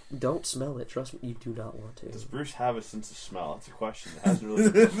like, don't smell it. Trust me, you do not want to. Does Bruce have a sense of smell? That's a question that hasn't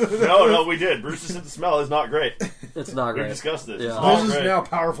really. No, we did. Bruce's sense of smell is not great. It's not We've great. discussed this. Yeah. It's not This is great. now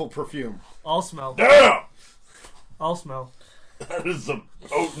powerful perfume. I'll smell. Damn! I'll smell. That is some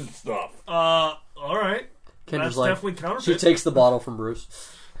potent stuff. All right. Kendra's That's like, definitely she counterfeit. takes the bottle from Bruce.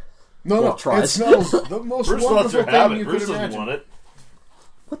 No, Well, it tries. smells the most Bruce lets wonderful her have thing it. you Bruce could doesn't imagine. want it.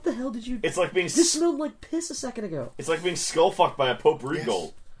 What the hell did you? It's like being This smelled like piss a second ago. it's like being skull fucked by a potpourri Yes.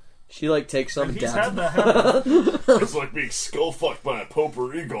 gold. She like takes some And he's dabs. had that happen. It's like being skull fucked by a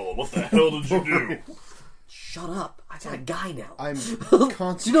potpourri gold. What the hell did you do? Shut up! I got a guy now. I'm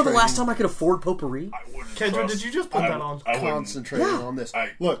Do you know the last time I could afford potpourri? I wouldn't Kendra, trust- did you just put I- that on? I wouldn't. concentrating Yeah. on this?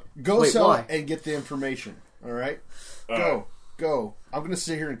 I- Look, go Wait, sell why? it and get the information. All right, Alright. go. I'm going to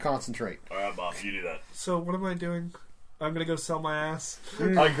sit here and concentrate. All right, Bob, you do that. So what am I doing? I'm gonna go sell my ass.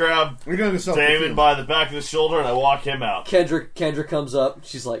 I grab We're going to sell Damon perfume. by the back of the shoulder and I walk him out. Kendra comes up.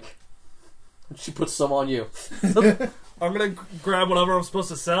 She's like, she puts some on you. I'm gonna grab whatever I'm supposed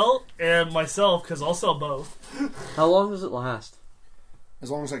to sell and myself because I'll sell both. How long does it last? As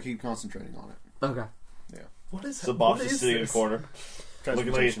long as I keep concentrating on it. Okay. What is? So Bob's what just is sitting in the this? corner,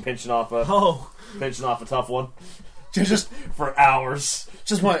 looking like he's pinching off a Oh, tough one Just for hours.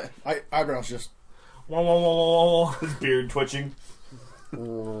 my eyebrows just. whoa, whoa, whoa, whoa, whoa. His beard twitching.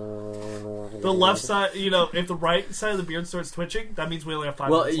 The left side, if the right side of the beard starts twitching, that means we only have 5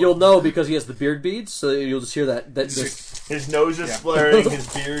 Well, minutes you'll left. know because he has the beard beads, so you'll just hear that. This, His nose is flaring.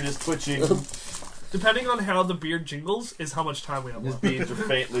 His beard is twitching. Depending on how the beard jingles, is how much time we have His left. beads are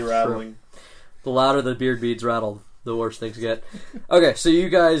faintly rattling. the louder the beard beads rattle, the worse things get. Okay, so you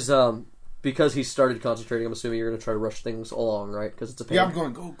guys, because he started concentrating, I'm assuming you're going to try to rush things along, right? Because it's a pain. Yeah, I'm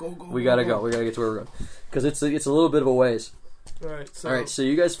going go. We gotta go. We gotta get to where we're going because it's a little bit of a ways. All right, so, All right, so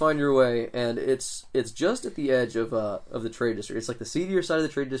you guys find your way, and it's just at the edge of the trade district. It's like the seedier side of the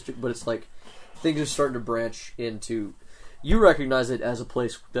trade district, but it's like things are starting to branch into. You recognize it as a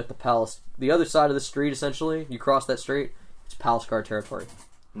place that the palace, the other side of the street, essentially. You cross that street, it's Palace Guard territory.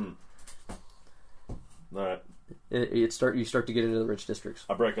 All right, You start to get into the rich districts.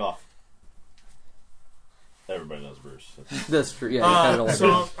 I break off. Everybody knows Bruce. That's true. Yeah, you kind of know.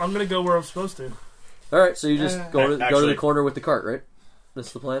 so I'm gonna go where I'm supposed to. All right, so you just go to Actually- the corner with the cart, right?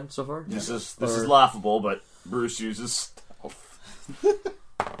 That's the plan so far. This is Or- laughable, but Bruce uses stealth.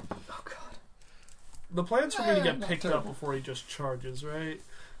 Oh God. The plan's for me to get not picked up terrible. before he just charges, right?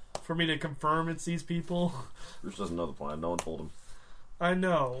 For me to confirm it's these people. Bruce doesn't know the plan. No one told him. I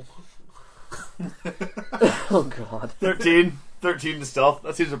know. Oh God. 13 to stealth.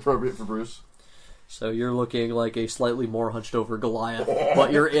 That seems appropriate for Bruce. So you're looking like a slightly more hunched over Goliath,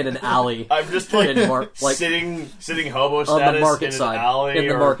 but you're in an alley. I'm just like, like sitting hobo on status the market in side. an alley In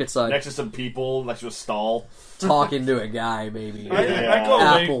the or market side. next to some people, next to a stall. talking to a guy, maybe. I go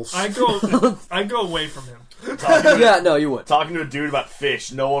away. Apples. I go away from him. Yeah, no, you would. Talking to a dude about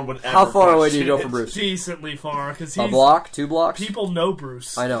fish. No one would ever. How far away do you go question from it. Bruce? Decently far because A he's block? 2 blocks? people know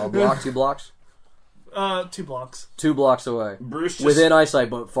Bruce. I know, a block, 2 blocks? 2 blocks. 2 blocks away. Bruce just, Within eyesight,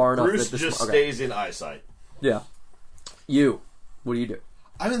 but far enough Bruce that this. just Okay. stays in eyesight. Yeah. You. What do you do?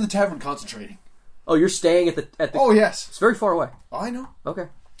 I'm in the tavern concentrating. Oh, you're staying at the. Oh yes, It's very far away. I know. Okay.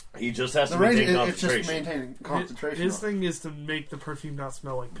 He just has The to range. maintain It's just concentration. maintaining concentration. His thing is to make the perfume not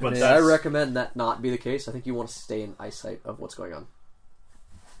smell like piss. But May that's- I recommend that not be the case? I think you want to stay in eyesight of what's going on.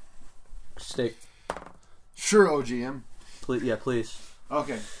 Stay. Sure, OGM. Please, yeah, please.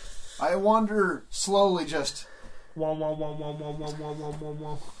 Okay. I wander slowly. Just Wah, wah, wah, wah, wah, wah, wah, wah, wah,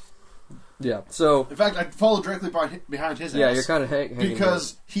 wah. Yeah, so. in fact, I follow directly behind his. Yeah, ass you're kind of hanging.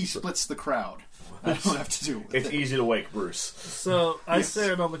 because he splits the crowd. I don't have to do with It's it. easy to wake Bruce. So I Yes.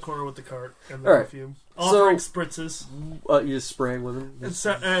 stand on the corner with the cart and the All right. perfume. Offering spritzes. You're just spraying women?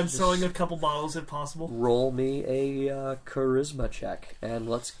 And, selling a couple bottles if possible. Roll me a charisma check, and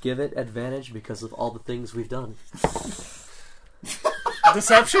let's give it advantage because of all the things we've done.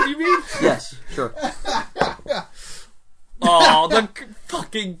 Deception, you mean? Yes, sure. Oh, the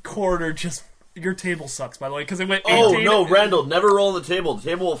fucking corner just... Your table sucks, by the way, because it went 18. Oh, no, Randall, never roll on the table. The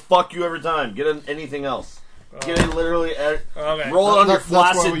table will fuck you every time. Get anything else. Get it literally... Okay. Roll it on your That's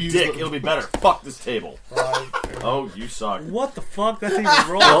why flaccid we use dick. the- It'll be better. Fuck this table. Oh, you suck. What the fuck? That didn't even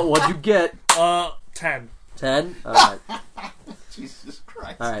roll. What'd you get? 10. 10? Alright. Jesus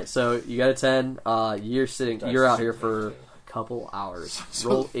Christ. Alright, so you got a 10. You're out here for a couple hours. So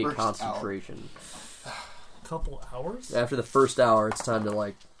Roll the a first concentration. Couple hours? After the first hour, it's time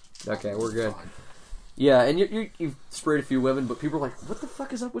to okay, we're good. Yeah, and you've sprayed a few women, but people are like, what the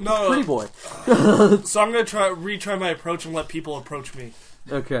fuck is up with this pretty boy? So I'm going to retry my approach and let people approach me.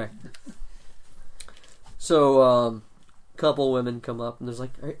 Okay. So, couple women come up, and there's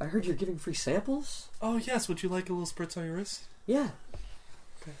like, I heard you're giving free samples? Oh, yes. Would you like a little spritz on your wrist? Yeah.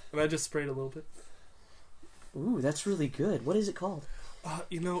 Okay. And I just sprayed a little bit. Ooh, that's really good. What is it called?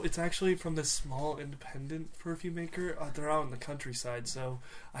 It's actually from this small independent perfume maker. They're out in the countryside, so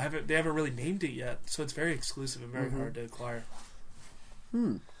they haven't really named it yet. So it's very exclusive and very hard to acquire.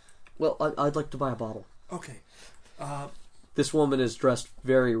 Well, I'd like to buy a bottle. Okay. This woman is dressed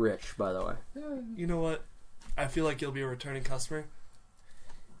very rich, by the way. You know what? I feel like you'll be a returning customer.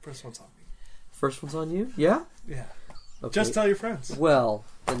 First one's on me. First one's on you? Yeah? Yeah. Okay. Just tell your friends. Well,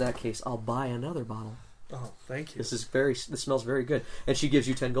 in that case, I'll buy another bottle. Oh, thank you. This smells very good. And she gives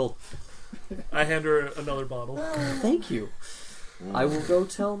you 10 gold. I hand her another bottle. Thank you. I will go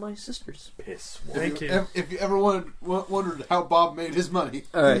tell my sisters. Piss. Thank you. If you ever wondered how Bob made his money.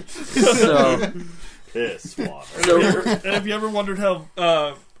 Alright, so... Piss water. so And if you ever wondered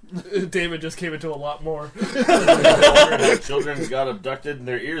how David just came into a lot more. Children got abducted and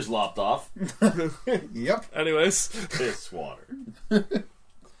their ears lopped off. Yep. Anyways. Piss water.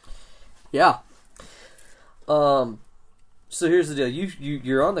 yeah. So here's the deal.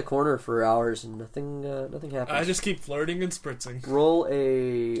 You're on the corner for hours and nothing happens. I just keep flirting and spritzing. Roll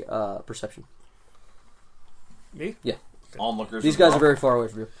a perception. Me? Yeah. Onlookers. These guys are very far away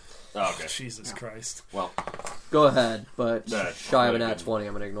from you. Oh, okay. Jesus Christ. Well, Go ahead, but Nah, shy of an really at good. 20,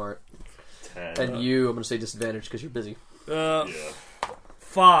 I'm going to ignore it. 10. And you, I'm going to say disadvantage because you're busy. Yeah.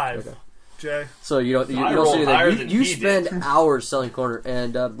 5. Okay. Jay. So you don't I see rolled higher anything. than You he spend did. hours selling corner,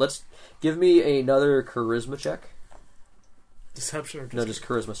 and let's give me another charisma check. Deception or No, just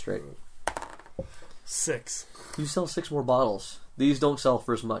charisma straight. 6. You sell 6 more bottles. These don't sell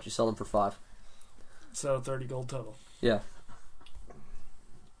for as much. You sell them for 5. So 30 gold total. Yeah,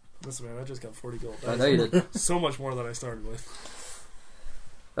 Listen, man, I just got 40 gold. I know you did. So much more than I started with.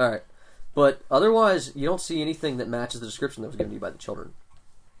 All right, but otherwise, you don't see anything that matches the description that was given to you by the children.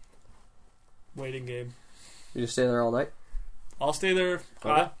 Waiting game. You just stay there all night. I'll stay there.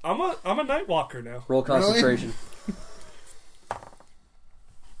 Okay. I'm a night walker now. Roll concentration.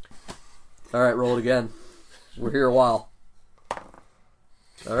 All right, roll it again. We're here a while.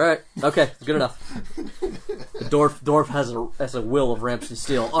 All right. Okay, good enough. The dwarf has a will of Ramsey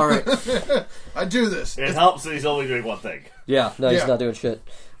Steel. All right. I do this. It helps that he's only doing one thing. Yeah. No, he's Yeah. not doing shit.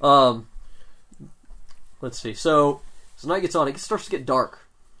 Let's see. So night gets on. It starts to get dark.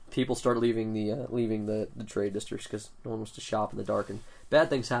 People start leaving the trade districts because no one wants to shop in the dark, and bad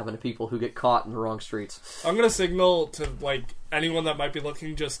things happen to people who get caught in the wrong streets. I'm gonna signal to anyone that might be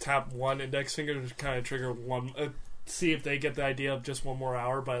looking. Just tap one index finger to kind of trigger one. See if they get the idea of just one more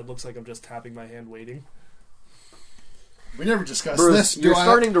hour. But it looks like I'm just tapping my hand, waiting. We never discussed Bruce, this. you're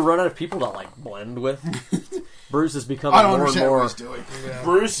starting to run out of people to blend with. Bruce is becoming I don't more and understand what more. he's doing. Yeah.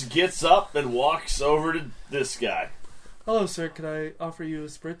 Bruce gets up and walks over to this guy. Hello, sir. Could I offer you a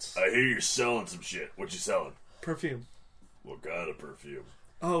spritz? I hear you're selling some shit. What you selling? Perfume. What kind of perfume?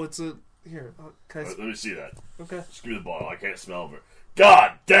 Oh, it's a here. Can I Let me see that. okay. Just give me the bottle. I can't smell it.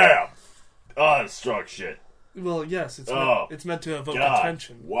 God damn! Oh, that's strong shit. Well, yes. Oh. It's meant to evoke God.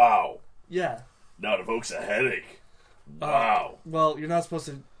 attention. Wow. Yeah. Now it evokes a headache. Wow. Well, you're not supposed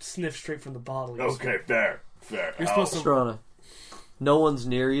to sniff straight from the bottle. You're Okay, fair. Fair. You're supposed to- Strana, no one's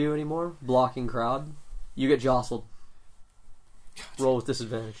near you anymore. Blocking crowd. You get jostled. Roll with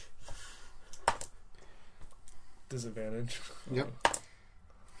disadvantage. Disadvantage. Yep. Oh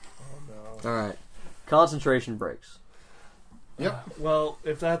no. All right. Concentration breaks. Yep. Well,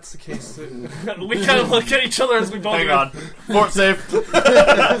 if that's the case, we kind of look at each other as we both. Hang on. Fort safe.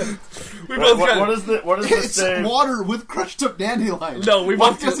 We both got... What is the It's save? water with crushed up dandelions. No, we Why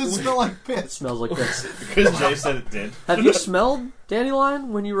both does got- it smell like piss? Smells like this. Because Jay said it did. Have you smelled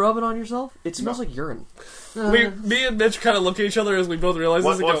dandelion when you rub it on yourself? It smells like urine. Me and Mitch kind of look at each other as we both realize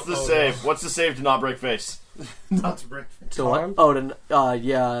this and What's go, the "Oh, save? What's the save to not break face? Not to break. So what? Con? Oh,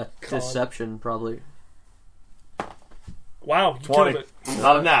 yeah, Con. deception probably. no." Wow, you 20. killed it.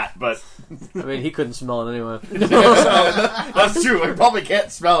 Not a nat, but I mean, he couldn't smell it anyway. that's true. I probably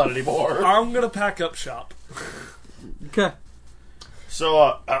can't smell it anymore. I'm gonna pack up shop. Okay.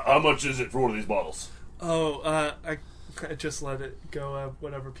 So, how much is it for one of these bottles? Oh, I just let it go at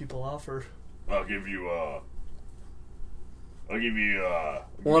whatever people offer. I'll give you,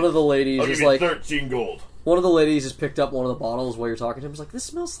 One of the ladies I'll give is you like, 13 gold. one of the ladies has picked up one of the bottles while you're talking to him. He's like, this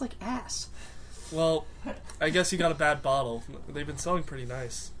smells like ass. Well, I guess you got a bad bottle. They've been selling pretty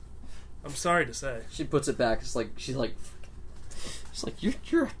nice. I'm sorry to say. She puts it back. It's like she's like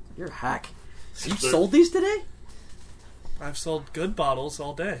you're a hack. You It's sold these today? I've sold good bottles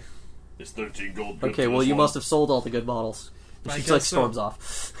all day. It's 13 gold. Good Okay, for well this you one. must have sold all the good bottles. I She guess like so. storms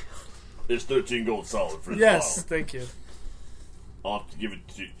off. It's 13 gold solid for this Yes, bottle. thank you. I'll have to give it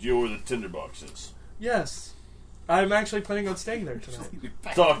to you where the tinderbox is. Yes. I'm actually planning on staying there tonight.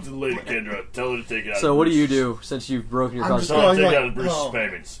 Talk to the lady, Kendra. Tell her to take it out So of what do you Bruce's. do since you've broken your I'm just contract? Tell her to going take it like, out of Bruce's oh.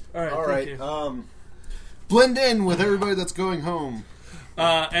 payments. Alright, All thank right. you. Blend in with everybody that's going home.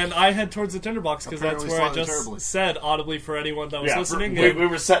 And I head towards the tinderbox because that's Apparently where I slightly just terribly. said audibly for anyone that was Yeah, listening. we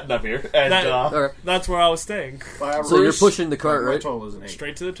were setting up here, and That- Okay. That's where I was staying. So you're pushing the cart, My right? total is an 8.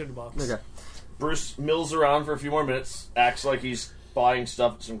 Straight to the tinderbox. Okay. Bruce mills around for a few more minutes, acts like he's buying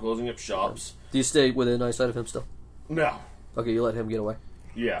stuff at some closing up shops. Do you stay within eyesight of him still? No. Okay, you let him get away.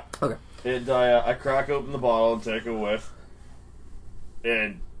 Yeah. Okay. And I crack open the bottle and take a whiff.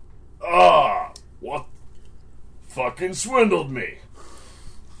 And, what fucking swindled me?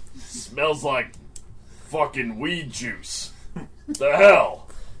 Smells like fucking weed juice. The hell?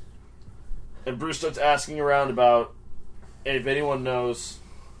 And Bruce starts asking around about if anyone knows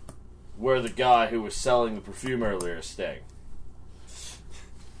where the guy who was selling the perfume earlier is staying.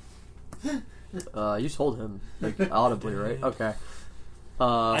 You told him like, audibly, right? Okay.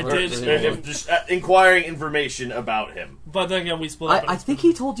 I did. If just inquiring information about him. But then again, we split up. I think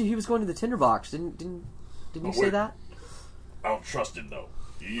he told you he was going to the tinderbox. Didn't you Oh, say wait. that? I don't trust him though.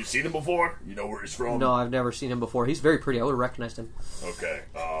 You seen him before? You know where he's from? No, I've never seen him before. He's very pretty. I would have recognized him. Okay.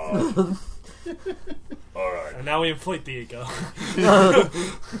 Alright. And now we inflate the ego.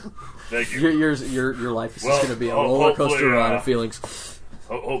 Thank you. Your life is Well, just going to be a ho- roller coaster hopefully, ride of feelings.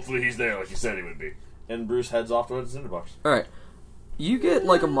 Hopefully he's there like he said he would be. And Bruce heads off towards the tinderbox. All right, you get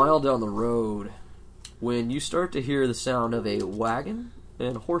like a mile down the road when you start to hear the sound of a wagon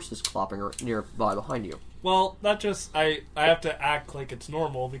and horses clopping nearby behind you. Well, not just I have to act like it's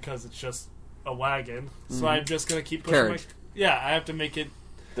normal because it's just a wagon. So I'm just gonna keep pushing. Carriage. Yeah, I have to make it.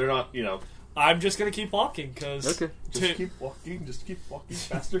 They're not, you know. I'm just gonna keep walking because. Okay. Just keep walking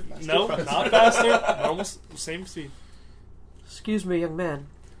faster. No, not faster. Normal, same speed. Excuse me, young man.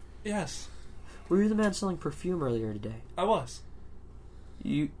 Yes, Were you the man selling perfume earlier today? I was.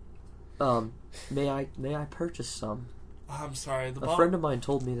 You, may I purchase some? I'm sorry. The A friend of mine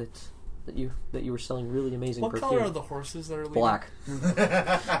told me that you were selling really amazing What perfume. color are the horses that are leaving? Black.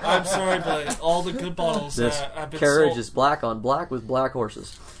 I'm sorry, but all the good bottles This that have been carriage sold, is black on black with black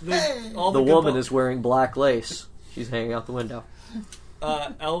horses. all The good woman bo- is wearing black lace. She's hanging out the window.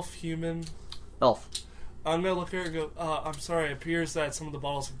 elf, human. Elf. I'm gonna look here and go. I'm sorry. It appears that some of the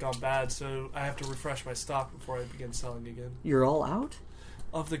bottles have gone bad, so I have to refresh my stock before I begin selling again. You're all out?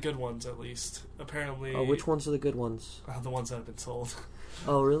 Of the good ones, at least. Apparently, Oh, which ones are the good ones? the ones that have been sold.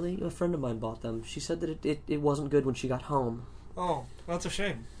 Oh, really? A friend of mine bought them. She said that it wasn't good when she got home. Oh, that's a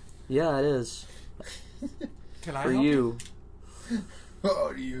shame. Yeah, it is. Can I For help you.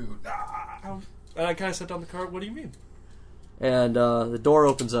 Oh, you. And I kind of set down the cart. What do you mean? And the door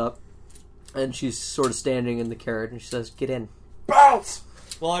opens up, and she's sort of standing in the carriage, and she says, "Get in." Bounce!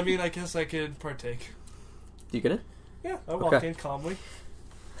 Well, I mean, I guess I could partake. Do you get in? Yeah, I walk Okay. in calmly.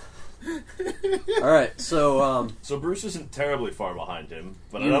 All right. So So Bruce isn't terribly far behind him,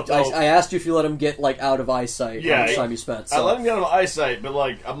 but I you, don't know. I asked you if you let him get like out of eyesight. Yeah, How much time you spent? I So, let him get out of eyesight, but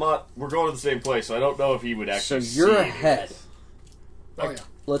like I'm not. We're going to the same place, so I don't know if he would so actually. you're see ahead. Oh, yeah.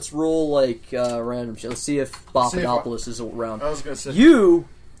 Let's roll like random shit. Let's see if See if Papadopoulos is around. I was going to say. You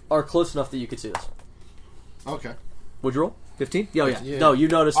are close enough that you could see this. Okay. Would you roll? 15? Oh, yeah. Yeah. No, you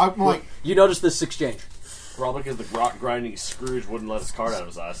noticed. I'm like- you noticed this exchange. Probably because the rock grinding Scrooge wouldn't let his card out of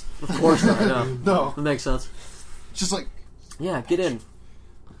his eyes. Of course not. No, No. that makes sense. Just like. Yeah, get in.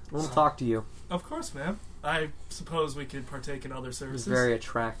 I want to talk to you. Of course, man. I suppose we could partake in other You're services. very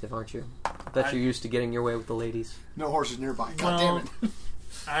attractive, aren't you? Bet you're used to getting your way with the ladies. No horses nearby. God damn it.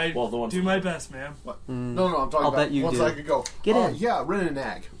 I Well, the ones- do my best, man. What? No, I'm talking I'll about bet you once do. I could go. Get in. Yeah, rent a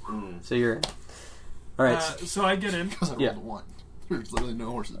nag. So you're in. All right. So I get in. Because I Yeah. rolled a 1. There's literally no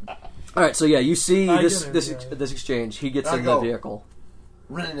horses. All right. So yeah, you see I this get it, this yeah. this exchange. He gets I in go. the vehicle.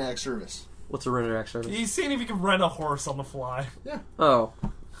 Rent a nag service. What's a renter service? He's seeing if he can rent a horse on the fly. Oh.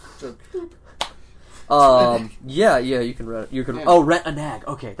 So, Yeah, you can rent. You can. Yeah. Oh, rent a nag.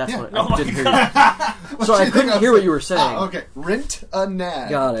 Okay, that's Yeah. what Oh I my didn't hear. God. You. So I couldn't hear what you were saying. okay. Rent a nag.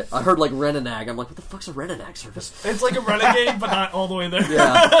 Got it. I heard like rent a nag. I'm like, what the fuck's a rent a nag service? It's like a renegade, but not all the way there.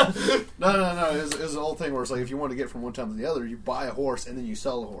 Yeah. No. It's a whole thing where it's like if you want to get from one town to the other, you buy a horse and then you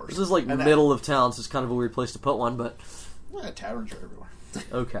sell a horse. This is like And that- middle of town, so it's kind of a weird place to put one, but taverns are everywhere.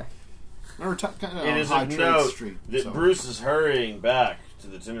 okay. Or kind of It is high of trade note street. that so. Bruce is hurrying back to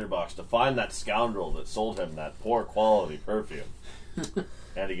the tinderbox to find that scoundrel that sold him that poor quality perfume, and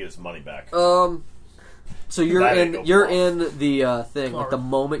to get his money back. So you're That ain't in. no You're problem. in the thing. Like Cart. the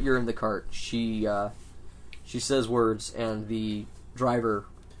moment you're in the cart, she says words, and the driver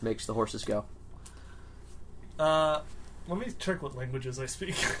makes the horses go. Let me check what languages I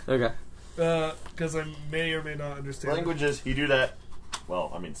speak. Okay. Because I may or may not understand. Languages, he do that.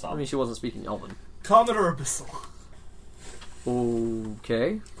 Well, I mean, some. I mean, she wasn't speaking Elven. Common or Abyssal?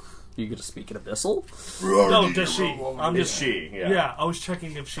 Okay. You get to speak in Abyssal? No, does she? I'm It's just. she, yeah. Yeah, I was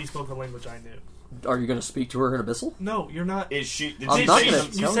checking if she spoke a language I knew. Are you going to speak to her in Abyssal? No, you're not. Is she? Did I'm she not say? gonna-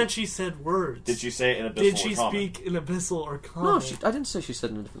 You said she said words. Did she say it in Abyssal Did she or common? speak in Abyssal or Common? No, I didn't say she said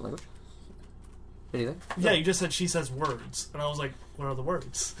in a different language. Anything? Yeah, you just said she says words, and I was like, "What are the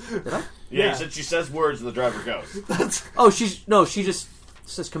words?" Did I? Yeah, Yeah. he said she says words and the driver goes. That's Oh, she just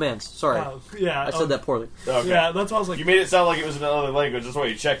says commands. Sorry. yeah. I said that poorly. Okay. Yeah, that's why I was like, You made it sound like it was in another language. That's why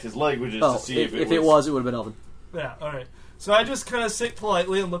you checked his languages Oh, to see if if it was, it would have been Elven. yeah, all right. So I just kind of sit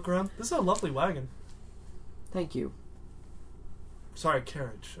politely and look around. This is a lovely wagon. Thank you. Sorry,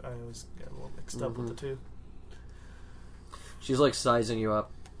 carriage. I always get a little mixed up with the two. She's like sizing you up.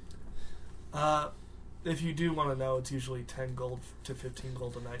 If you do want to know, it's usually 10 gold to 15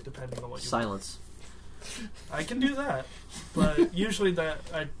 gold a night, depending on what you Silence. want. I can do that, but usually that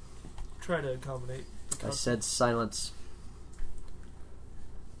I try to accommodate. I said silence.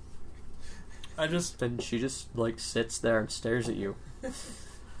 I just Then she just like sits there and stares at you.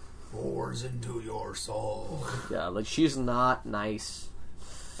 Pours into your soul. Yeah, like she's not nice.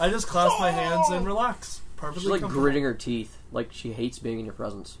 clasp my hands and relax. Perfectly She's like comfortable. gritting her teeth. Like she hates being in your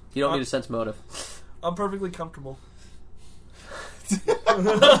presence. You don't need to sense motive. I'm perfectly comfortable.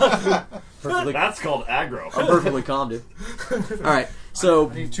 Perfectly, That's called aggro. I'm perfectly calm, dude. All right, so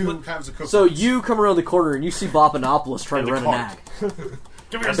I need 2 kinds of cookies. so you come around the corner and you see Bopanopoulos trying to In the run a nag.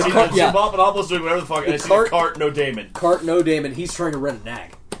 Give me your seat. cart- yeah. Bopanopoulos doing whatever the fuck. And I see cart- a cart, no Damon. Cart, no Damon. He's trying to run a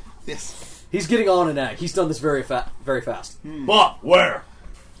nag. Yes. He's getting on a nag. He's done this very fast. Bob, where?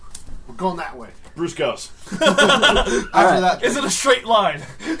 We're going that way. Bruce goes. After that, Is it a straight line?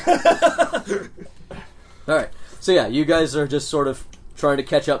 All right. So yeah, you guys are just sort of trying to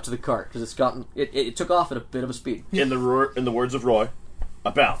catch up to the cart because it's gotten it took off at a bit of a speed. In the words of Roy,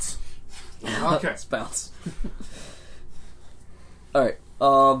 a bounce. okay. Let's bounce. All right.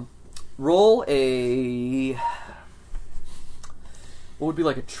 Roll a. What would be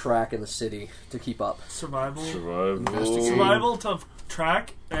like a track in the city to keep up? Survival. Investigate. Survival to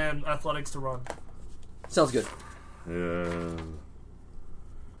track and athletics to run. Sounds good. Yeah.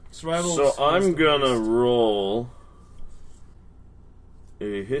 Survival. So is I'm the gonna best. roll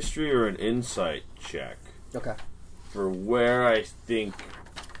a history or an insight check Okay. for where I think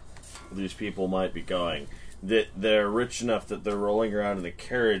these people might be going. That they're rich enough that they're rolling around in a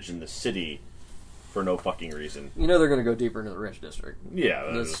carriage in the city for no fucking reason. You know they're going to go deeper into the rich district. Yeah,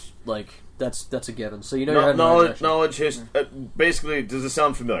 that is. That's like that's a given. So you know you're heading in the right Knowledge, direction. basically, does it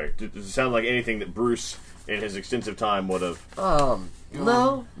sound familiar? Does it sound like anything that Bruce, in his extensive time, would have?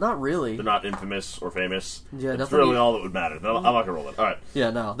 No, not really. They're not infamous or famous. Yeah, That's nothing really you- all that would matter. No, I'm not gonna roll it. All right, Yeah,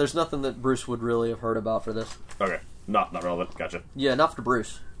 no. There's nothing that Bruce would really have heard about for this. okay, not relevant. Gotcha. Yeah, not for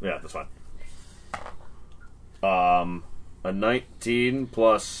Bruce. Yeah, that's fine. A 19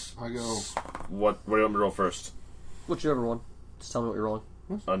 plus. I go. What do you want me to roll first? Whichever one. Just tell me what you're rolling.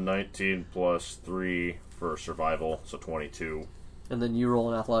 A 19 plus 3 for survival, so 22. And then you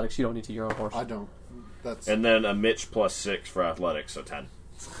roll in athletics. You don't need to your own horse. I don't. That's And then a Mitch plus 6 for athletics, so 10.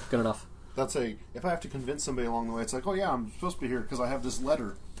 Good enough. that's a. If I have to convince somebody along the way, it's like, oh yeah, I'm supposed to be here because I have this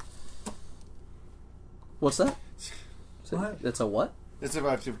letter. What's that? What? It's a what? It's if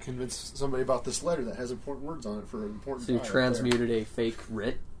I have to convince somebody about this letter that has important words on it for an important. So you guy up transmuted a fake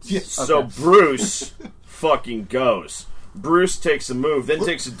writ? Yes. So Bruce fucking goes. Bruce takes a move, then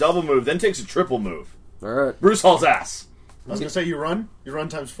takes a double move, then takes a triple move. Alright. Bruce hauls ass. I was going to say you run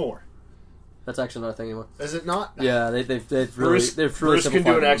times 4. That's actually not a thing anymore. Is it not? Yeah, they've really, Bruce can do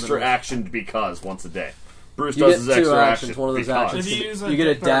simplified an it extra a bit. action because once a day. Bruce You does get his 2 extra actions. action One of those because. actions. If you use You get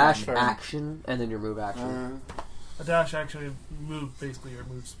a third dash turn. action and then your move action. A dash actually move basically your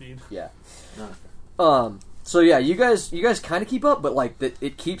move speed. Yeah. No. So yeah, you guys kind of keep up, but like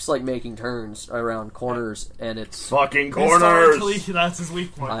it keeps like making turns around corners, and it's Fucking Historically, corners! that's his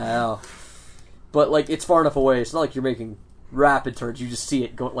weak point. I know. But like it's far enough away. It's not like you're making rapid turns. You just see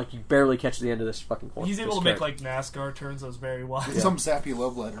it going. Like you barely catch the end of this fucking corner. He's able to make like NASCAR turns. Those very wide. It's some sappy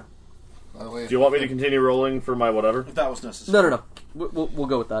love letter. By the way, Do you want me to continue rolling for my whatever? if that was necessary. No. We'll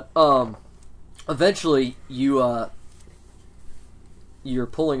go with that. Eventually you're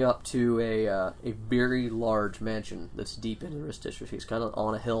pulling up to a very large mansion that's deep into the Risk District. It's kind of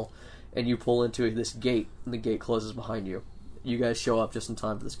on a hill, and you pull into this gate, and the gate closes behind you. You guys show up just in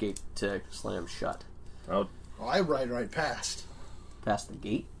time for this gate to slam shut. Oh, Well, I ride right past Past the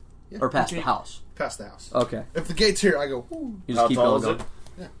gate? Yeah. Or past The the gate. house? the house. Okay. If the gate's here, I go. Ooh. You how just keep tall going. is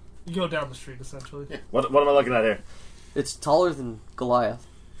it? You go down the street essentially. Yeah. What am I looking at here? It's taller than Goliath.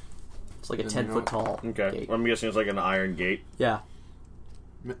 It's like a Then you 10-foot know. tall Okay. gate. Well, I'm guessing it's like an iron gate. Yeah.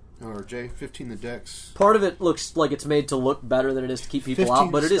 Or J, 15 the dex. Part of it looks like it's made to look better than it is to keep people 15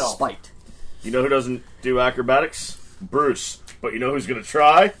 out, but it is stealth. spiked. You know who doesn't do acrobatics? Bruce. But you know who's going to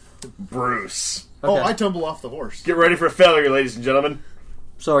try? Bruce. Oh, Okay. I tumble off the horse. Get ready for failure, ladies and gentlemen.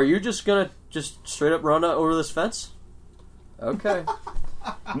 So are you just gonna just straight up run over this fence? Okay.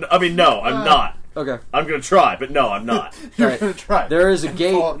 No, I'm not. Okay. I'm going to try, but no, I'm not. You're Alright. gonna try. There is a And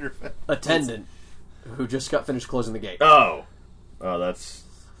gate fall on your face. attendant who just got finished closing the gate. Oh, that's.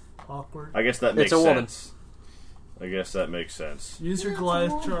 Awkward. I guess that makes It's a woman. sense. I guess that makes sense. Use your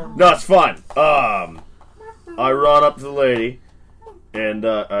Goliath charm. No, it's fine. I run up to the lady, and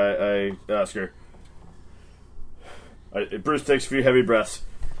I ask her. Bruce takes a few heavy breaths.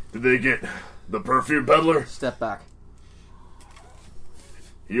 Did they get the perfume peddler? Step back.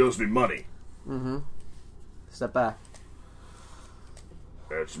 He owes me money. Step back.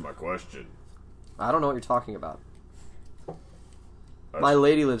 Answer my question. I don't know what you're talking about. My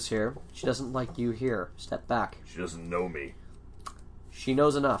lady lives here. She doesn't like you here. Step back. She doesn't know me. She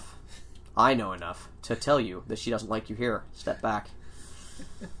knows enough. I know enough to tell you that she doesn't like you here. Step back.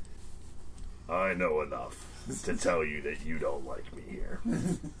 I know enough to tell you that you don't like me here.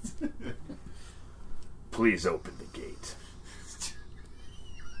 Please open the gate.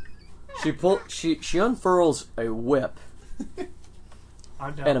 She unfurls a whip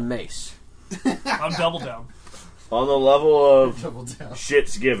I'm and a down. mace. I'm double down. On the level of Double down.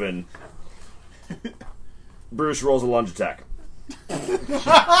 shit's given, Bruce rolls a lunge attack.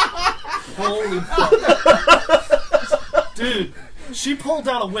 Holy fuck. Dude, she pulled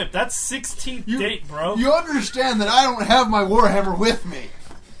out a whip. That's 16th date, bro. You understand that I don't have my warhammer with me.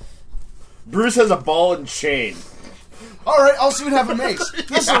 Bruce has a ball and chain. All right, I'll soon have a mace.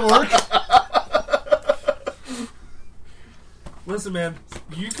 This'll work. Listen, man,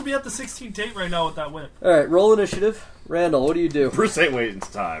 you could be at the 16th date right now with that whip. Alright, roll initiative. Randall, what do you do? Bruce ain't waiting his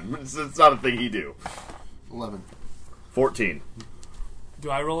time. It's not a thing he do. 11. 14. Do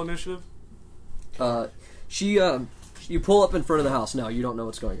I roll initiative? You pull up in front of the house. No, you don't know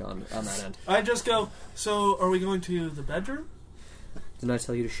what's going on that end. I just go, so are we going to the bedroom? Didn't I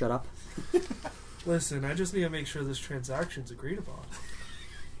tell you to shut up? Listen, I just need to make sure this transaction's agreed upon.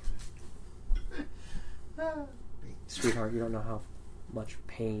 Sweetheart, you don't know how much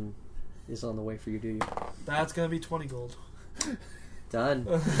pain is on the way for you, do you? That's gonna be 20 gold. Done.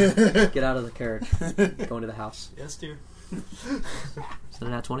 Get out of the carriage. Go into the house. Yes, dear. Is it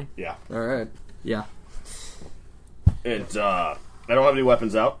at 20? Yeah. Alright. Yeah. And I don't have any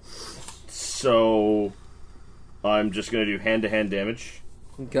weapons out, so I'm just going to do hand-to-hand damage.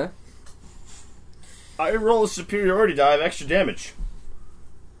 Okay. I roll a superiority die of extra damage.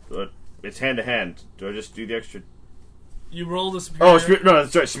 But it's hand-to-hand. Do I just do the extra... You roll the superior. Oh, no,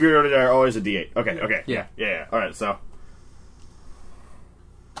 that's right. Superiority die are always a D8. Okay. Yeah. Yeah. All right, so...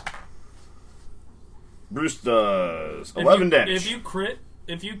 Bruce does 11 damage. If you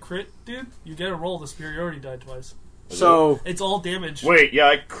crit, dude, you get to roll the superiority die twice. So, It's all damage. Wait, yeah,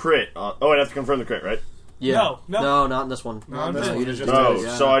 I crit. I have to confirm the crit, right? yeah. No. No, not in this one. No, in this No, one, you it's just just Oh,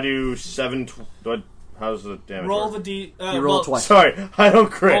 yeah. so I do 7... how's the damage roll work? the D. You roll twice. Sorry, I don't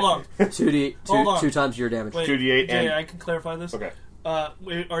crit. Hold on. 2 Hold on. two times your damage. Wait, 2d8 Jay, and- I can clarify this. Okay,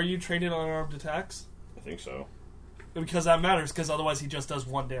 Wait, are you trained in unarmed attacks? I think so. because that matters. Because otherwise, he just does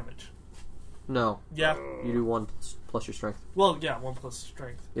 1 damage. No, Yeah. you do 1 plus your strength. Well, yeah, 1 plus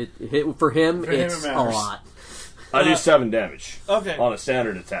strength. It hit for him. For him, It's it a matters. lot. I do 7 damage Okay. on a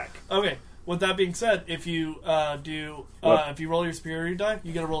standard attack. Okay. With that being said, if you What? if you roll your superiority die,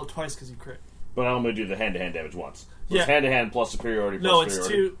 you got to roll it twice because you crit. But I only do the hand-to-hand damage once. So Yeah. It's hand-to-hand plus superiority plus No, it's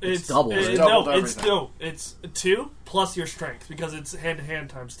superiority. 2. It's double, right? Doubled no, it's everything. it's 2 plus your strength because it's hand to hand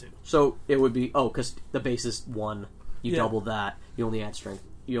times 2. So it would be because the base is 1. You Yeah. double that. You only add strength.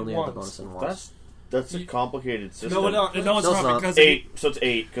 You only add the Once. bonus in once. That's a complicated system. No, it's No, it's not not. because 8, so it's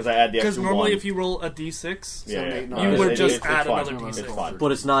 8, because I add the extra normally 1. if you roll a d6, Yeah, 7, 8, yeah. 9. You would just it's add fine. another It's D6. fine.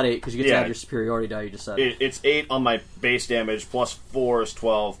 But it's not 8 because you get Yeah. to add your superiority die. You just said. It's 8 on my base damage, plus 4 is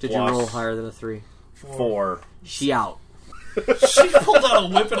 12, Did you plus roll higher than a 3? 4. She out. she pulled out a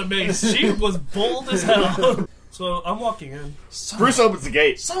whip and a mace. She was bold as hell. So I'm walking in. Bruce opens the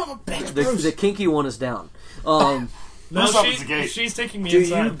gate. Son of a bitch, The kinky one is down. No, Bruce opens the gate. she's taking me Do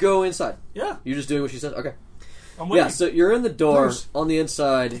inside. you go inside? Yeah, You just doing what she said? Okay. I'm waiting. Yeah, so you're in the door. Bruce. On the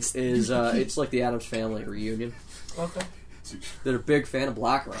inside is it's like the Addams Family reunion. Okay. They're a big fan of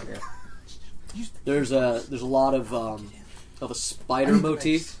black around here. There's a lot of a spider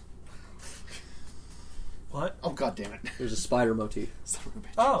motif. What? Oh, god damn it. There's a spider motif. Son of a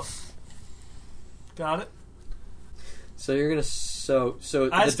bitch. Oh. Got it. So you're gonna so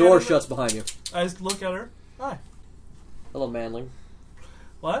I the stand door in the- shuts behind you. I just look at her. Hi. Hello, Manling.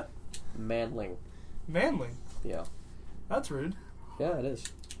 What? Manling. Manling. Yeah. That's rude. Yeah, it is.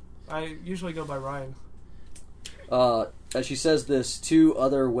 I usually go by Ryan. As she says this, 2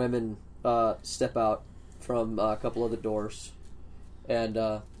 other women step out from a couple of the doors, and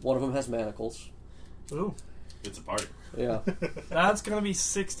one of them has manacles. Ooh. It's a party. Yeah. That's gonna be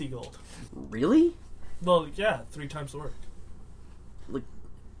 60 gold. Really? Well, yeah, 3 times the work.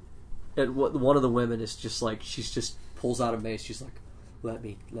 And one of the women is just like she's just pulls out a mace. She's like, "Let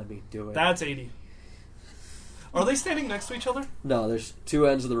me do it." That's 80. Are they standing next to each other? No, there's 2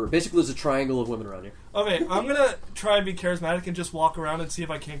 ends of the room. Basically, there's a triangle of women around here. Okay, I'm gonna try and be charismatic and just walk around and see if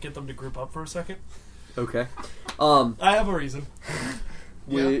I can't get them to group up for a second. Okay. I have a reason.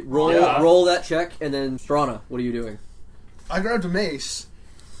 We Yeah. roll that check, and then Strana, what are you doing? I grabbed a mace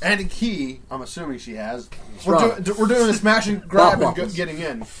and a key. I'm assuming she has. Strong. We're doing a smash and grab and waffles. getting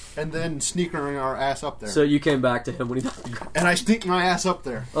in, and then sneaking our ass up there. So you came back to him when he. And I sneak my ass up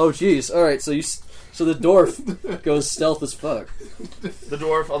there. Oh, jeez. All right. So the dwarf goes stealth as fuck. The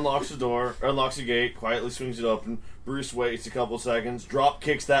dwarf unlocks the gate, quietly swings it open. Bruce waits a couple seconds, drop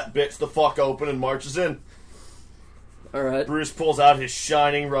kicks that bitch the fuck open, and marches in. All right. Bruce pulls out his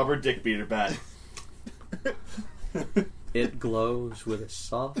shining rubber dick beater bat. It glows with a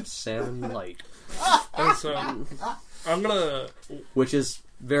soft salmon light, And so I'm gonna. which is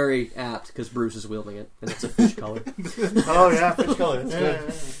very apt because Bruce is wielding it, and it's a fish color. Oh yeah, fish color. That's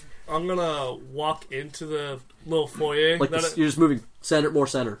good. I'm gonna walk into the little foyer. Like you're just moving more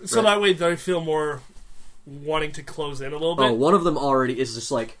center. So right? that way I feel more wanting to close in a little bit. Oh, one of them already is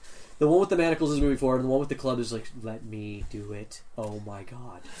just like the one with the manacles is moving forward, and the one with the club is like, "Let me do it." Oh my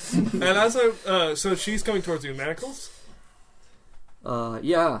god. And as I, so she's coming towards you, manacles.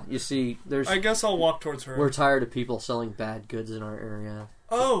 Yeah. You see, I guess I'll walk towards her. we're tired of people selling bad goods in our area.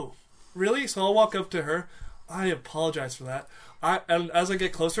 Oh, really? So I'll walk up to her. I apologize for that. And as I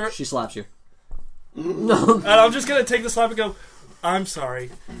get closer, She slaps you. and I'm just gonna take the slap and go, "I'm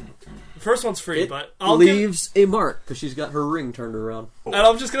sorry." The first one's free, It but I'll leaves a mark because she's got her ring turned around. and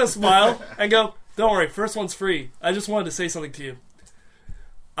I'm just gonna smile and go, "Don't worry, first one's free." I just wanted to say something to you.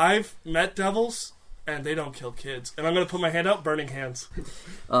 I've met devils, and they don't kill kids. And I'm gonna put my hand out, burning hands.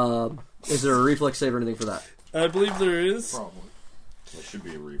 Is there a reflex save or anything for that? I believe there is. Probably. That should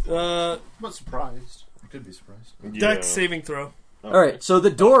be a reflex. I'm not surprised. I could be surprised. Dex saving throw. All right, so the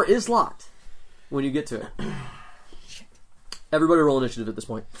door is locked when you get to it. Everybody roll initiative at this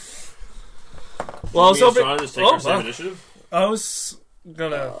point. Well, I was hoping. Just take our same wow. initiative. I was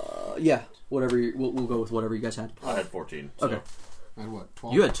gonna. Yeah, whatever. We'll go with whatever you guys had. I had 14. So. Okay. I had what?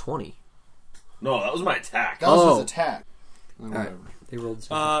 12? You had 20. No, that was my attack. That was Oh. his attack. All right. They rolled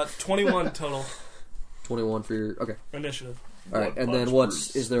the same. 21 total 21 for your. Okay. initiative. All right, and One then punch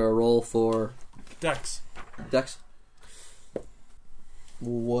Bruce. is there a roll for Dex. Dex?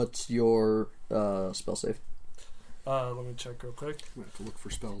 What's your spell save? Let me check real quick. I have to look for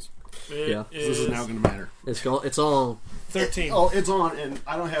spells. It Yeah. This is now going to matter. It's all 13. Oh, it's on, and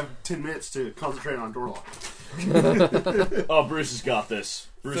I don't have 10 minutes to concentrate on door lock. Oh, Bruce has got this.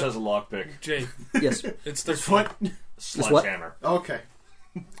 Bruce has a lockpick. Jay, yes. it's 13. What? Sledgehammer. Okay.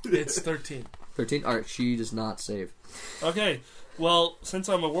 It's 13. 13. All right, she does not save. Okay. Well, since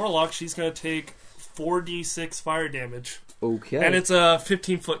I'm a warlock, she's gonna take 4d6 fire damage. Okay. And it's a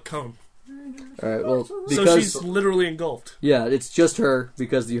 15-foot cone. All right. Well, because So she's literally engulfed. yeah, it's just her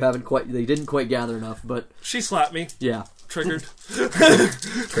because they didn't quite gather enough. But She slapped me. yeah, Triggered.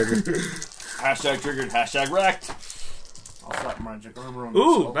 triggered. Hashtag triggered, hashtag wrecked. I'll slap magic armor on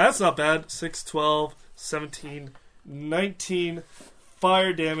Ooh, myself. that's not bad. 6, 12, 17, 19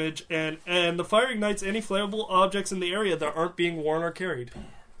 fire damage. And the fire ignites any flammable objects in the area that aren't being worn or carried.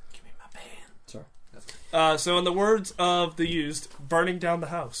 Give me my pen. Sorry. So in the words of the used, burning down the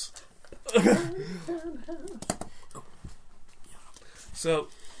house. So,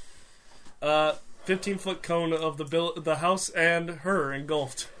 15-foot cone of the house and her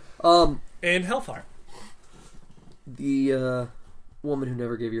engulfed. And hellfire. The woman who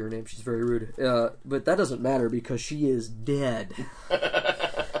never gave you her name, she's very rude. But that doesn't matter because she is dead.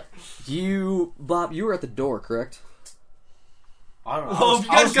 Bob, you were at the door, correct? I don't know. Oh, you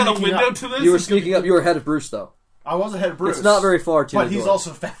guys got a window to this? You were sneaking up. You were ahead of Bruce, though. I was ahead of Bruce. It's not very far to But the he's door.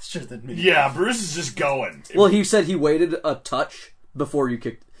 also faster than me. Yeah, Bruce is just going. Well, he said he waited a touch before you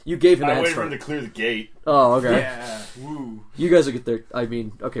kicked. You gave him a I head waited for him start. to clear the gate. Oh, okay. Yeah. Woo. You guys will get there. I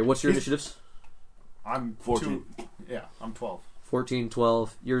mean, okay, what's your initiatives? I'm 14. Yeah, I'm 12. 14,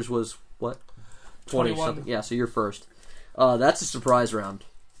 12. Yours was what? 20 21. something. Yeah, so you're first. That's a surprise round.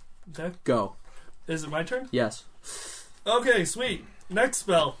 Okay. Go. Is it my turn? Yes. Okay, sweet. Next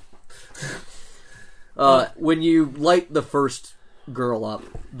spell. When you light the first girl up,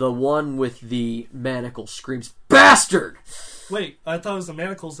 the one with the manacle screams, "Bastard!" Wait, I thought it was the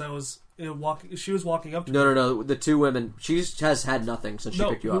manacles that was walking. She was walking up to me. No. The two women. She has had nothing since she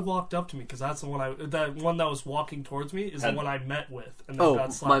picked you who up. walked up to me? Because that's the one that one that was walking towards me is the one I met with. And then Oh,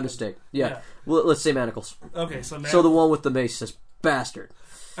 got slapped my in. mistake. Yeah. Yeah. Well, let's say manacles. Okay, so So the one with the mace says, "Bastard."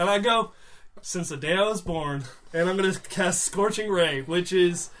 and I go, since the day I was born, and I'm going to cast Scorching Ray, which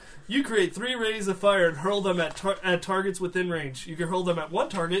is you create 3 rays of fire and hurl them at targets within range. You can hurl them at one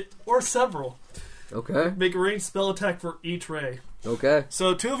target or several. Okay. Make a ranged spell attack for each ray. Okay.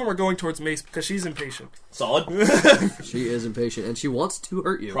 So 2 of them are going towards Mace because she's impatient. Solid. She is impatient and she wants to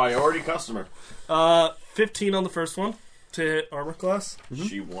hurt you. Priority customer. 15 on the first one to hit armor class.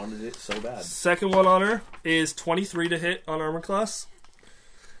 She wanted it so bad. Second one on her is 23 to hit on armor class.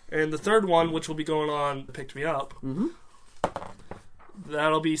 And the third one, which will be going on Picked Me Up,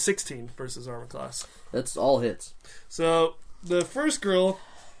 that'll be 16 versus armor class. That's all hits. So the first girl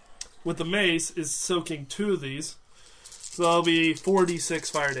with the mace is soaking 2 of these. So that'll be 4d6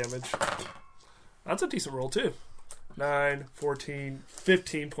 fire damage. That's a decent roll, too. 9, 14,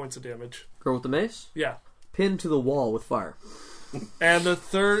 15 points of damage. Girl with the mace, Yeah. pinned to the wall with fire. And the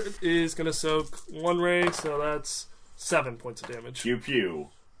third is going to soak 1 ray, so that's 7 points of damage. Pew pew.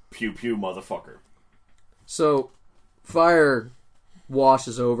 Pew pew, motherfucker. So, fire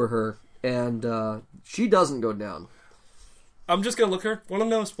washes over her, and she doesn't go down. I'm just going to look her. Want to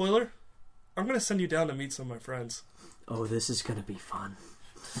know a spoiler? I'm going to send you down to meet some of my friends. Oh, this is gonna be fun.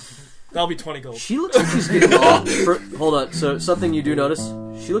 That'll be 20 gold. She looks like she's getting off. Hold on. So, something you do notice?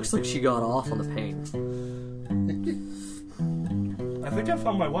 She looks like she got off on the pain. I think I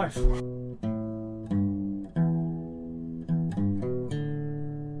found my wife.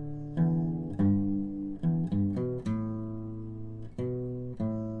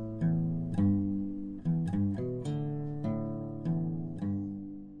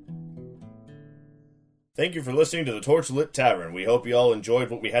 Thank you for listening to the Torchlit Tavern. We hope you all enjoyed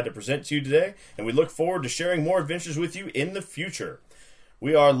what we had to present to you today, and we look forward to sharing more adventures with you in the future.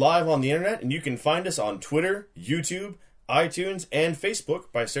 We are live on the internet, and you can find us on Twitter, YouTube, iTunes, and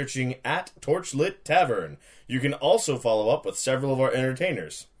Facebook by searching at Torchlit Tavern. You can also follow up with several of our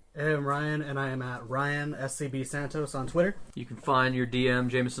entertainers. I'm Ryan, and I am at Ryan SCB Santos on Twitter. You can find your DM,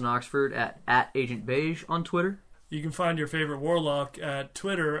 Jameson Oxford, at Agent Beige on Twitter. You can find your favorite warlock at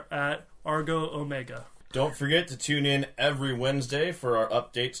Twitter at Argo Omega. Don't forget to tune in every Wednesday for our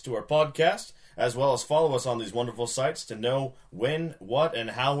updates to our podcast, as well as follow us on these wonderful sites to know when, what,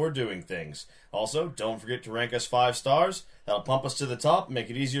 and how we're doing things. Also, don't forget to rank us 5 stars. That'll pump us to the top, make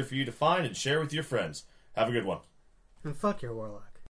it easier for you to find and share with your friends. Have a good one. And fuck your warlock.